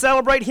we could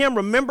celebrate him,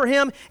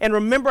 and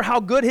remember how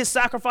good his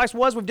sacrifice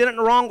was. We've done it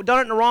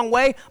in the wrong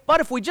way.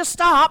 But if we just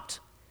stopped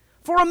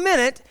for a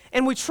minute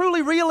and we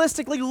truly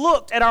realistically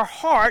looked at our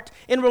heart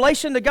in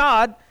relation to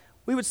God,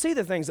 we would see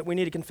the things that we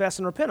need to confess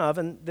and repent of,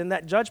 and then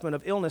that judgment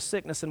of illness,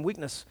 sickness, and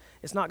weakness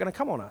is not going to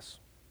come on us.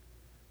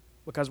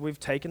 Because we've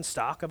taken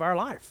stock of our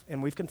life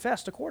and we've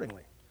confessed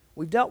accordingly.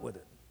 We've dealt with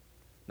it.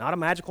 Not a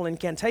magical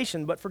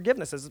incantation, but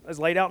forgiveness as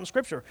laid out in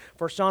Scripture.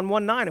 1 John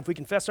 1:9, if we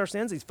confess our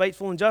sins, he's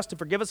faithful and just to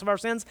forgive us of our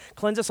sins,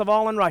 cleanse us of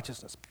all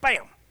unrighteousness.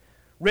 Bam!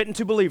 Written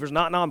to believers,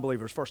 not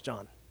non-believers, 1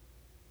 John.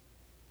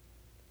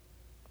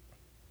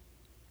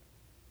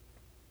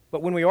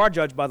 But when we are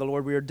judged by the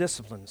Lord, we are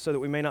disciplined so that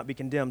we may not be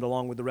condemned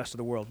along with the rest of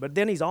the world. But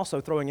then he's also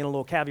throwing in a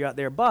little caveat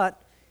there.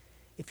 But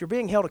if you're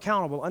being held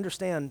accountable,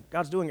 understand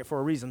God's doing it for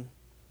a reason.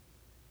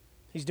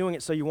 He's doing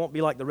it so you won't be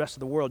like the rest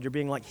of the world. You're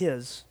being like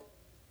his.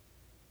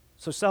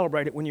 So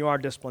celebrate it when you are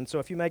disciplined. So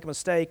if you make a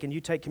mistake and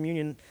you take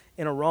communion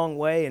in a wrong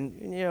way,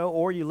 and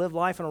or you live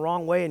life in a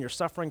wrong way and you're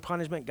suffering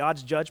punishment,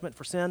 God's judgment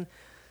for sin,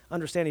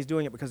 understand he's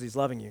doing it because he's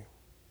loving you.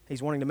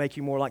 He's wanting to make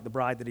you more like the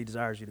bride that he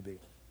desires you to be.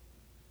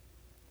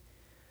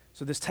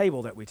 So this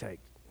table that we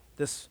take,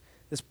 this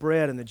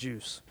bread and the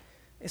juice,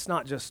 it's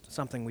not just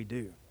something we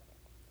do.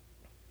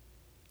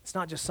 It's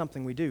not just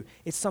something we do.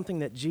 It's something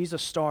that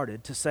Jesus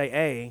started to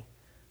say,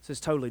 this is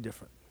totally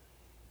different.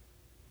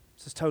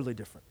 This is totally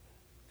different.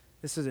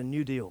 This is a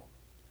new deal.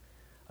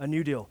 A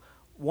new deal.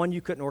 One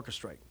you couldn't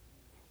orchestrate.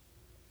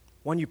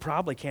 One you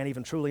probably can't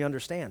even truly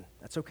understand.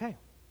 That's okay.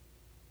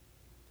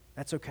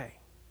 That's okay.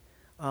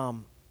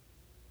 And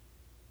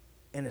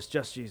it's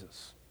just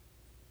Jesus.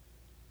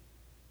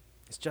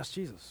 It's just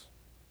Jesus.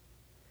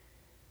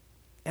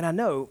 And I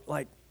know,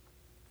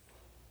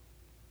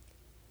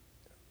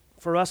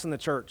 for us in the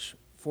church,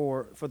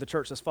 for the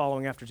church that's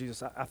following after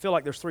Jesus, I feel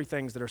like there's three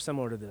things that are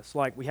similar to this.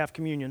 Like we have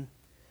communion,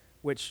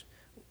 which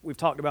we've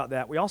talked about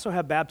that. We also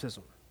have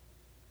baptism.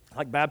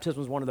 Like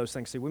baptism is one of those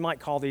things. See, we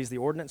might call these the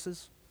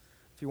ordinances,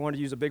 if you want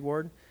to use a big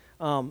word.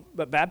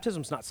 But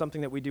baptism's not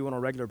something that we do on a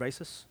regular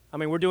basis. I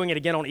mean, we're doing it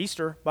again on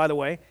Easter, by the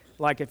way.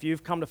 Like if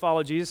you've come to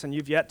follow Jesus and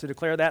you've yet to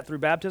declare that through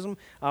baptism,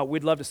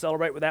 we'd love to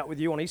celebrate with that with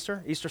you on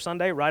Easter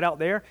Sunday, right out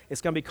there.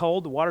 It's going to be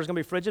cold. The water's going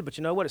to be frigid, but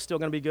you know what? It's still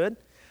going to be good.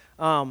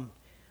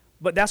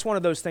 But that's one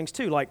of those things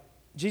too. Like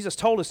Jesus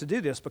told us to do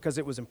this because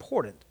it was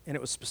important and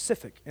it was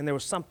specific and there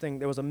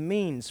was a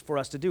means for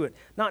us to do it,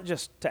 not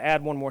just to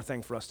add one more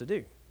thing for us to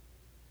do.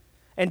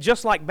 And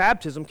just like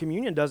baptism,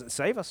 communion doesn't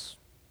save us.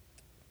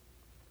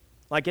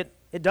 Like it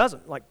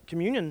doesn't. Like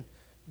communion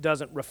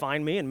doesn't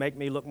refine me and make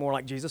me look more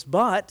like Jesus,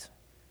 but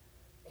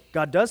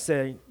God does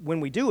say when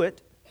we do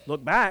it,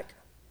 look back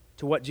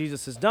to what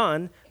Jesus has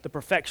done, the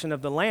perfection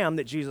of the Lamb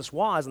that Jesus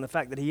was, and the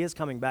fact that he is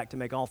coming back to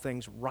make all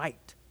things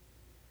right.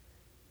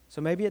 So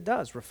maybe it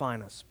does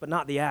refine us, but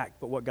not the act,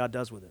 but what God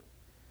does with it.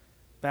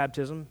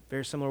 Baptism,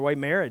 very similar way.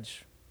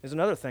 Marriage is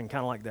another thing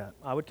kind of like that.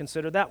 I would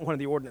consider that one of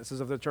the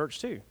ordinances of the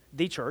church too.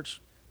 The church,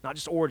 not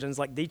just origins,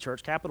 like the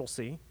church, capital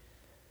C.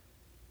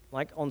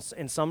 Like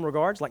in some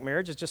regards, like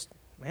marriage is just,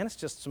 it's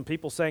just some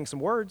people saying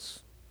some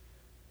words,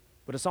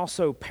 but it's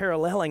also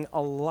paralleling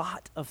a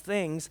lot of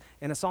things,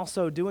 and it's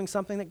also doing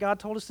something that God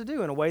told us to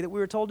do in a way that we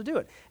were told to do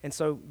it. And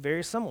so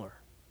very similar.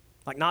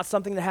 Like not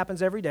something that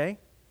happens every day.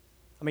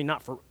 I mean,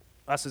 not for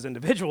us as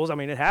individuals. I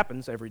mean, it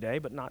happens every day,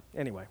 but not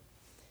anyway.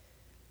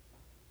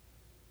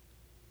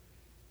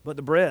 But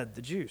the bread,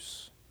 the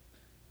juice,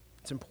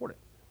 it's important.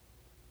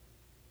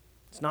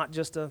 It's not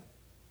just a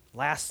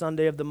last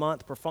Sunday of the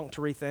month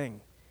perfunctory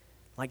thing.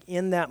 Like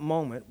in that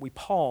moment, we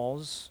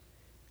pause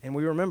and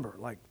we remember,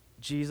 like,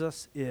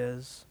 Jesus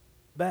is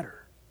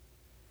better.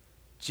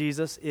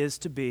 Jesus is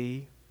to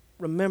be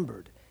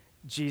remembered.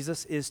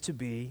 Jesus is to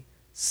be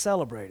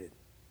celebrated.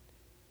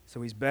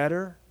 So he's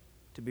better,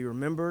 to be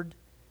remembered,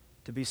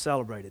 to be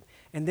celebrated.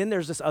 And then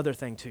there's this other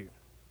thing too.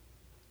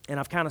 And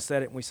I've kind of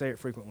said it and we say it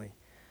frequently.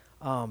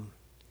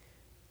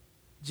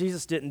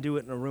 Jesus didn't do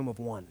it in a room of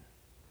one.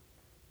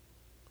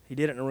 He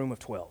did it in a room of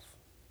 12.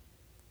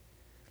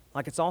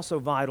 Like it's also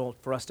vital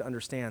for us to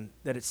understand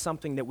that it's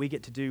something that we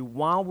get to do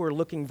while we're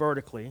looking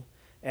vertically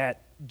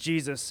at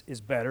Jesus is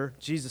better,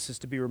 Jesus is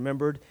to be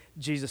remembered,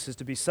 Jesus is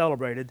to be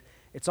celebrated.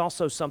 It's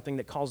also something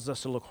that causes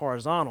us to look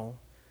horizontal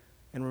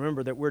and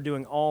remember that we're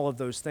doing all of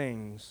those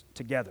things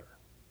together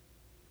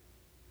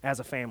as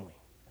a family.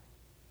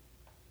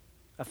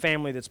 A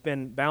family that's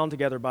been bound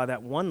together by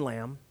that one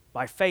Lamb,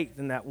 by faith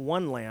in that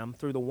one Lamb,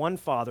 through the one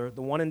Father,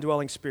 the one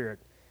indwelling Spirit,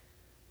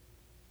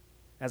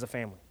 as a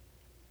family.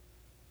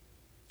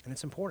 And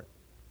it's important.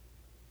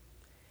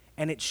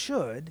 And it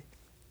should,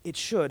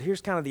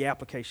 here's kind of the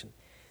application.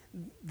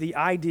 The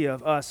idea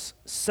of us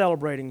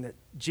celebrating that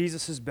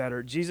Jesus is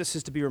better, Jesus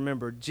is to be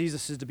remembered,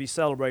 Jesus is to be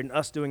celebrated, and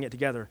us doing it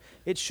together,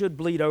 it should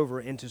bleed over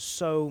into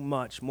so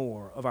much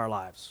more of our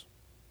lives.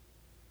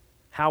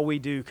 How we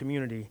do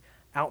community,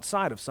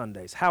 outside of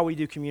Sundays, how we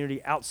do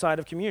community outside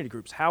of community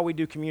groups, how we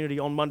do community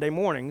on Monday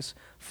mornings,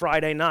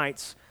 Friday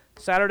nights,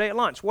 Saturday at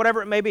lunch,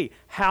 whatever it may be,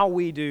 how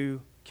we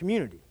do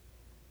community.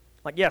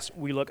 Like, yes,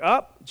 we look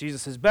up,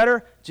 Jesus is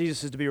better,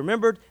 Jesus is to be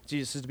remembered,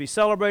 Jesus is to be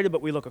celebrated,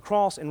 but we look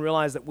across and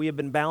realize that we have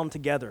been bound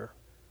together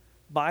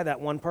by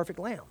that one perfect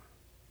Lamb.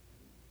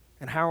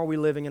 And how are we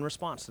living in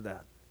response to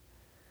that?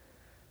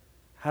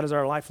 How does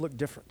our life look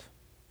different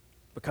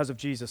because of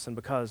Jesus and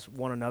because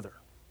one another?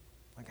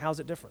 Like, how's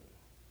it different?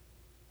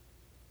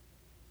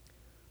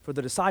 For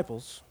the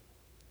disciples,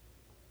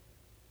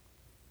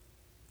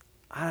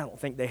 I don't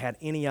think they had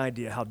any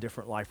idea how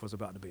different life was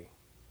about to be.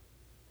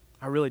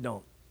 I really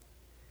don't.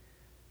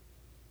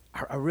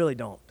 I really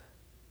don't.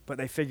 But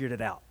they figured it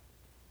out.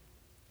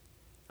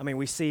 I mean,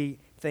 we see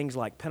things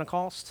like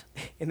Pentecost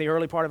in the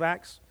early part of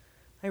Acts.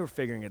 They were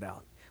figuring it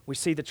out. We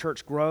see the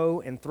church grow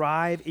and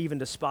thrive even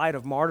despite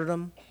of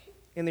martyrdom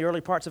in the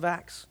early parts of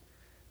Acts.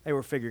 They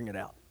were figuring it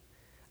out.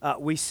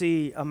 We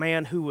see a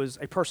man who was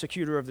a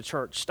persecutor of the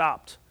church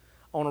stopped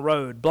on a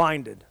road,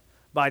 blinded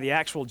by the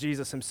actual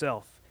Jesus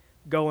himself,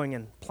 going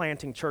and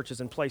planting churches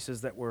in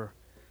places that were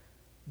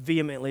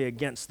vehemently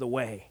against the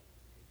way.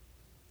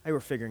 They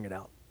were figuring it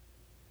out.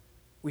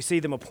 We see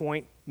them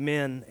appoint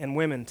men and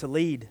women to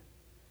lead,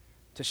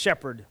 to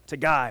shepherd, to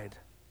guide,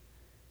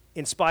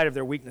 in spite of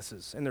their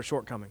weaknesses and their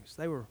shortcomings.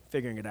 They were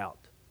figuring it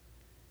out.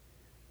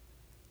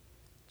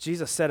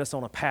 Jesus set us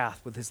on a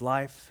path with his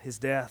life, his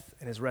death,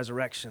 and his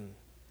resurrection.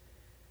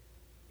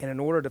 And in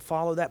order to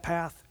follow that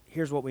path,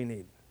 here's what we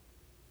need.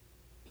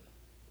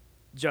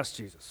 Just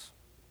Jesus.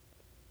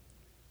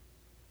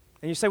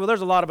 And you say, well,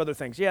 there's a lot of other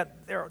things. Yeah,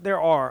 there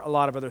are a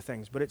lot of other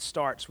things, but it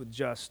starts with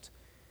just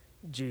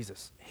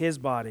Jesus, his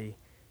body,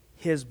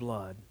 his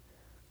blood,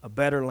 a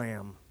better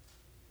lamb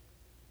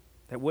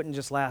that wouldn't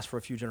just last for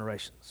a few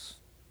generations,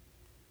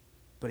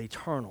 but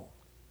eternal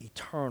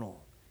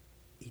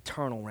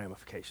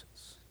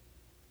ramifications.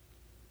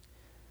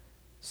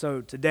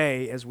 So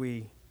today, as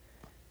we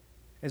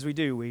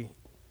do,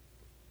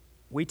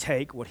 we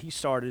take what he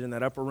started in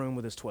that upper room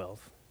with his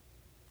 12.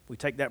 We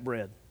take that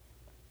bread.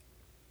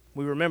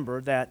 We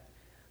remember that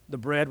the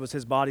bread was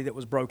his body that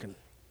was broken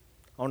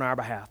on our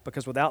behalf,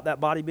 because without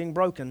that body being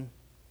broken,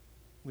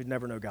 we'd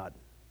never know God.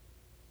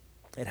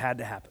 It had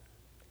to happen.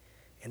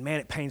 And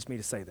man, it pains me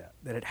to say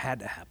that it had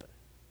to happen.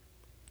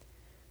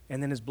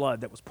 And then his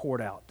blood that was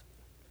poured out.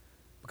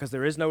 Because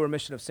there is no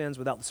remission of sins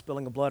without the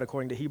spilling of blood,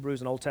 according to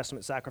Hebrews, an Old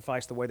Testament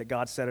sacrifice, the way that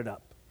God set it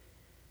up.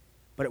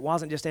 But it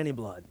wasn't just any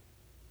blood.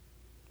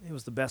 It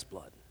was the best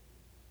blood.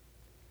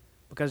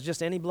 Because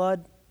just any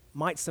blood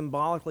might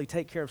symbolically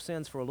take care of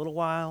sins for a little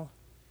while,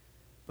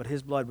 but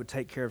his blood would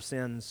take care of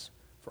sins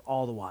for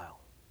all the while,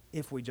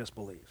 if we just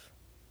believe.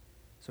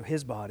 So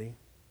his body,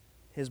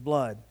 his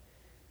blood,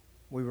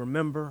 we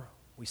remember,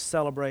 we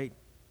celebrate,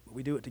 but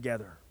we do it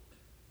together.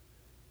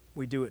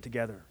 We do it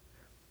together.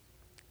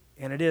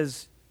 And it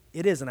is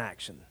an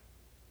action,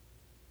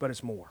 but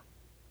it's more.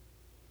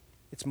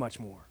 It's much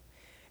more.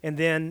 And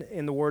then,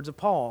 in the words of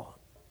Paul,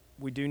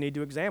 we do need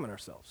to examine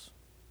ourselves.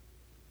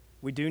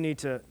 We do need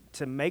to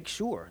make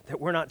sure that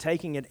we're not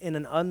taking it in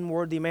an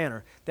unworthy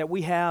manner, that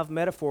we have,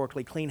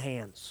 metaphorically, clean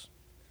hands.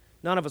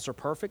 None of us are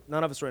perfect.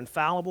 None of us are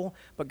infallible.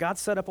 But God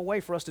set up a way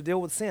for us to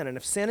deal with sin. And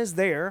if sin is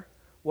there,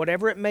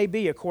 whatever it may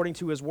be, according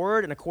to his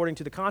word and according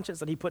to the conscience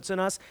that he puts in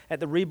us at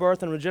the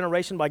rebirth and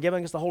regeneration by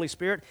giving us the Holy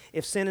Spirit,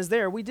 if sin is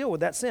there, we deal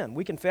with that sin.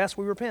 We confess,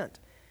 we repent.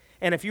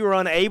 And if you are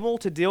unable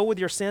to deal with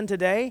your sin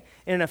today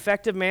in an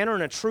effective manner,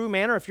 in a true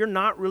manner, if you're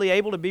not really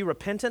able to be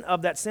repentant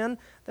of that sin,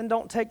 then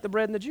don't take the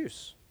bread and the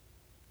juice.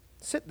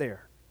 Sit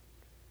there.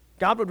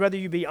 God would rather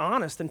you be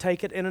honest than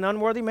take it in an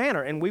unworthy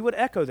manner, and we would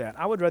echo that.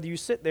 I would rather you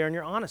sit there in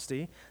your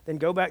honesty than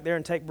go back there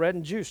and take bread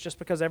and juice just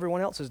because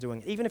everyone else is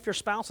doing it. Even if your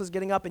spouse is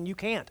getting up and you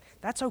can't,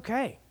 that's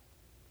okay.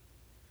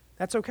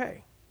 That's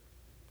okay.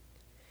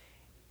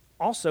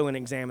 Also, in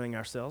examining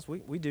ourselves,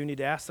 we do need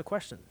to ask the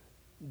question,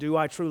 do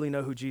I truly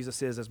know who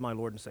Jesus is as my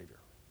Lord and Savior?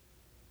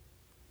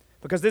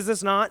 Because this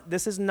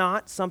is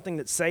not something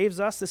that saves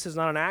us. This is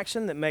not an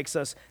action that makes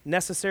us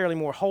necessarily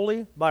more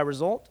holy by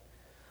result.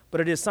 But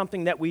it is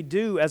something that we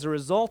do as a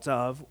result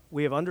of,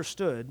 we have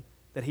understood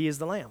that he is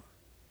the Lamb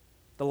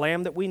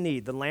that we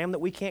need, the Lamb that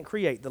we can't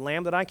create, the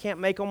Lamb that I can't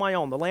make on my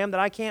own, the Lamb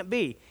that I can't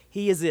be.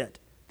 He is it,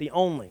 the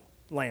only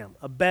Lamb,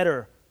 a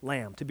better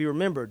Lamb, to be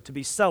remembered, to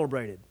be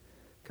celebrated,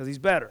 because he's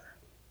better.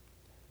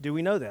 Do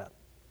we know that?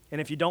 And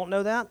if you don't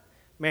know that,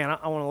 man,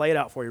 I want to lay it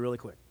out for you really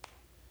quick,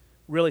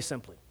 really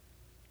simply.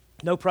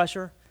 No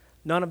pressure,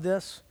 none of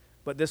this,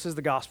 but this is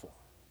the gospel.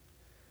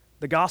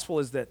 The gospel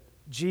is that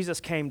Jesus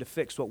came to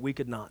fix what we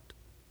could not,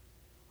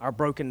 our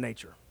broken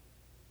nature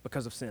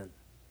because of sin.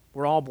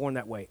 We're all born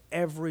that way,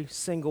 every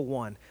single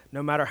one,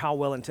 no matter how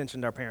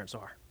well-intentioned our parents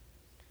are.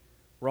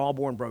 We're all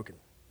born broken.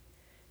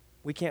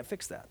 We can't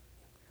fix that.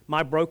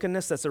 My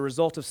brokenness that's a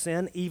result of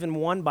sin, even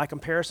one by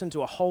comparison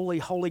to a holy,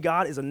 holy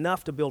God, is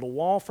enough to build a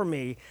wall for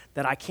me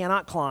that I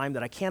cannot climb,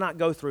 that I cannot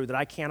go through, that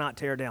I cannot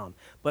tear down.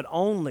 But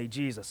only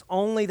Jesus,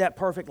 only that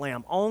perfect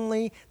lamb,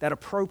 only that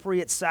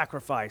appropriate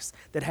sacrifice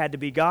that had to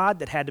be God,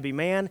 that had to be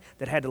man,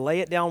 that had to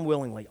lay it down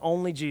willingly.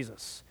 Only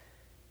Jesus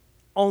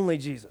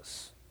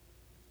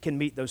can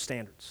meet those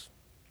standards.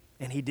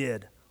 And he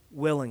did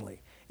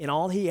willingly. And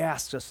all he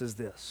asks us is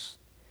this.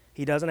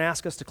 He doesn't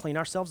ask us to clean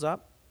ourselves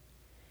up.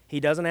 He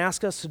doesn't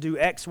ask us to do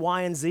X,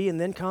 Y, and Z and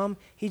then come.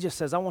 He just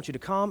says, I want you to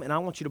come and I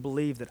want you to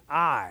believe that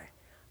I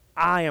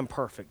am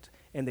perfect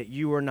and that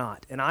you are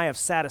not. And I have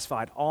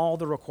satisfied all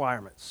the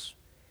requirements,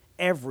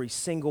 every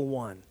single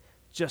one,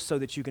 just so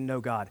that you can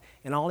know God.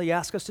 And all he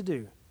asks us to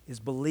do is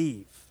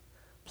believe,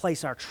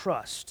 place our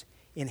trust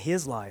in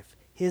his life,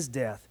 his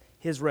death,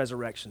 his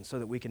resurrection, so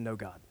that we can know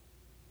God.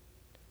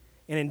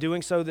 And in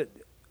doing so, that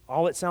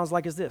all it sounds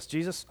like is this: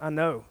 Jesus, I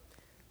know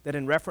that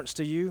in reference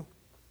to you,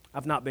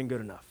 I've not been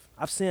good enough.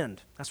 I've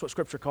sinned. That's what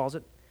Scripture calls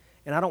it.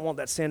 And I don't want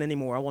that sin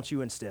anymore. I want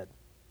you instead.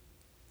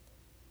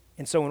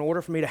 And so in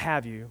order for me to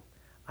have you,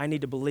 I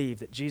need to believe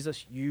that,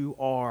 Jesus, you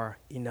are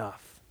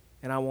enough,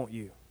 and I want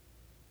you.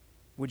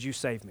 Would you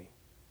save me?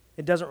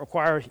 It doesn't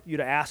require you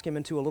to ask him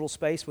into a little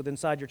space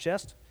inside your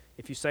chest.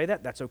 If you say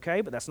that, that's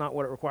okay, but that's not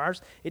what it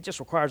requires. It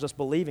just requires us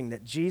believing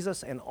that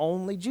Jesus and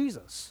only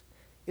Jesus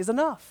is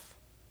enough.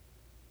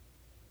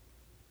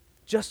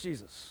 Just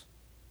Jesus.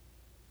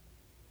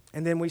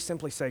 And then we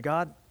simply say,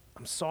 God,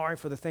 I'm sorry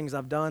for the things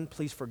I've done.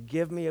 Please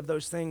forgive me of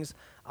those things.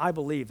 I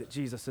believe that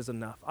Jesus is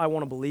enough. I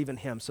want to believe in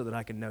him so that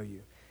I can know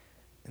you.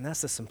 And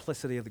that's the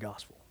simplicity of the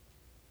gospel.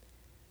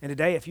 And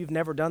today, if you've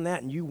never done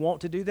that and you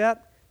want to do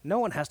that, no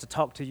one has to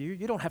talk to you.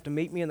 You don't have to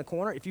meet me in the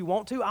corner. If you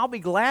want to, I'll be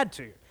glad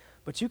to.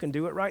 But you can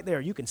do it right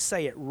there. You can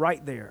say it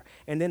right there.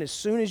 And then as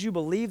soon as you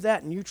believe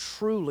that and you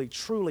truly,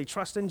 truly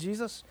trust in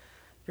Jesus,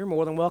 you're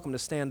more than welcome to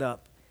stand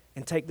up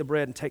and take the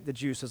bread and take the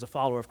juice as a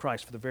follower of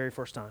Christ for the very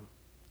first time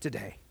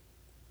today.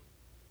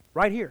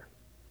 Right here.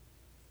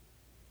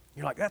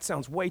 You're like, that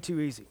sounds way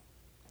too easy.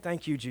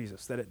 Thank you,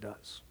 Jesus, that it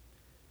does.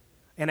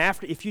 And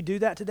if you do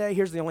that today,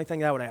 here's the only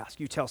thing I would ask.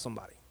 You tell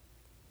somebody.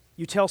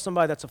 You tell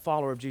somebody that's a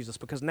follower of Jesus,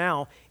 because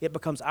now it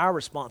becomes our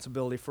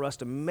responsibility for us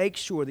to make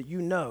sure that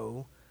you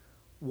know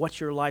what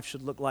your life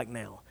should look like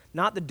now.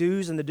 Not the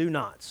do's and the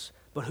do-nots,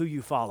 but who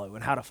you follow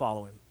and how to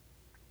follow him.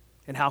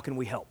 And how can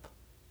we help?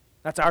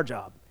 That's our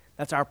job.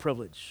 That's our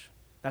privilege.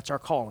 That's our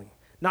calling.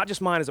 Not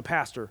just mine as a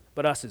pastor,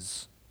 but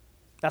us's.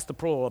 That's the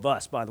plural of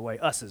us, by the way,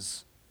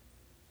 us's.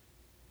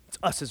 It's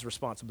us's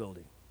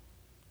responsibility.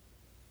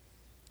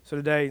 So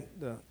today,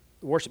 the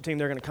worship team,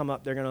 they're going to come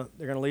up, they're going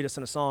to lead us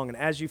in a song, and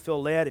as you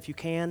feel led, if you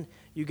can,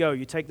 you go.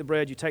 You take the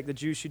bread, you take the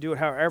juice, you do it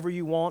however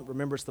you want.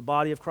 Remember, it's the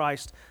body of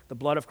Christ, the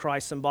blood of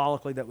Christ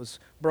symbolically that was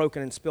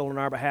broken and spilled on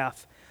our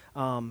behalf.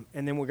 And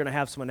then we're going to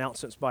have some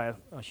announcements by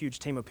a huge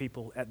team of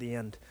people at the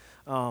end.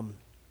 But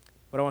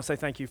I want to say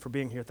thank you for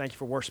being here. Thank you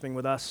for worshiping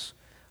with us.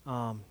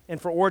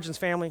 And for Origins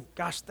family,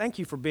 gosh, thank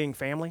you for being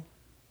family.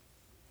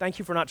 Thank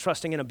you for not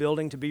trusting in a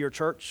building to be your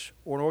church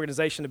or an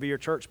organization to be your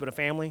church, but a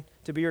family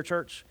to be your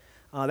church.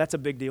 That's a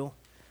big deal.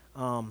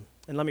 And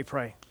let me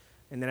pray.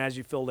 And then as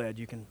you feel led,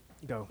 you can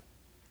go.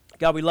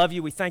 God, we love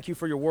you. We thank you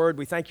for your word.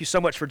 We thank you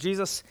so much for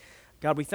Jesus. God, we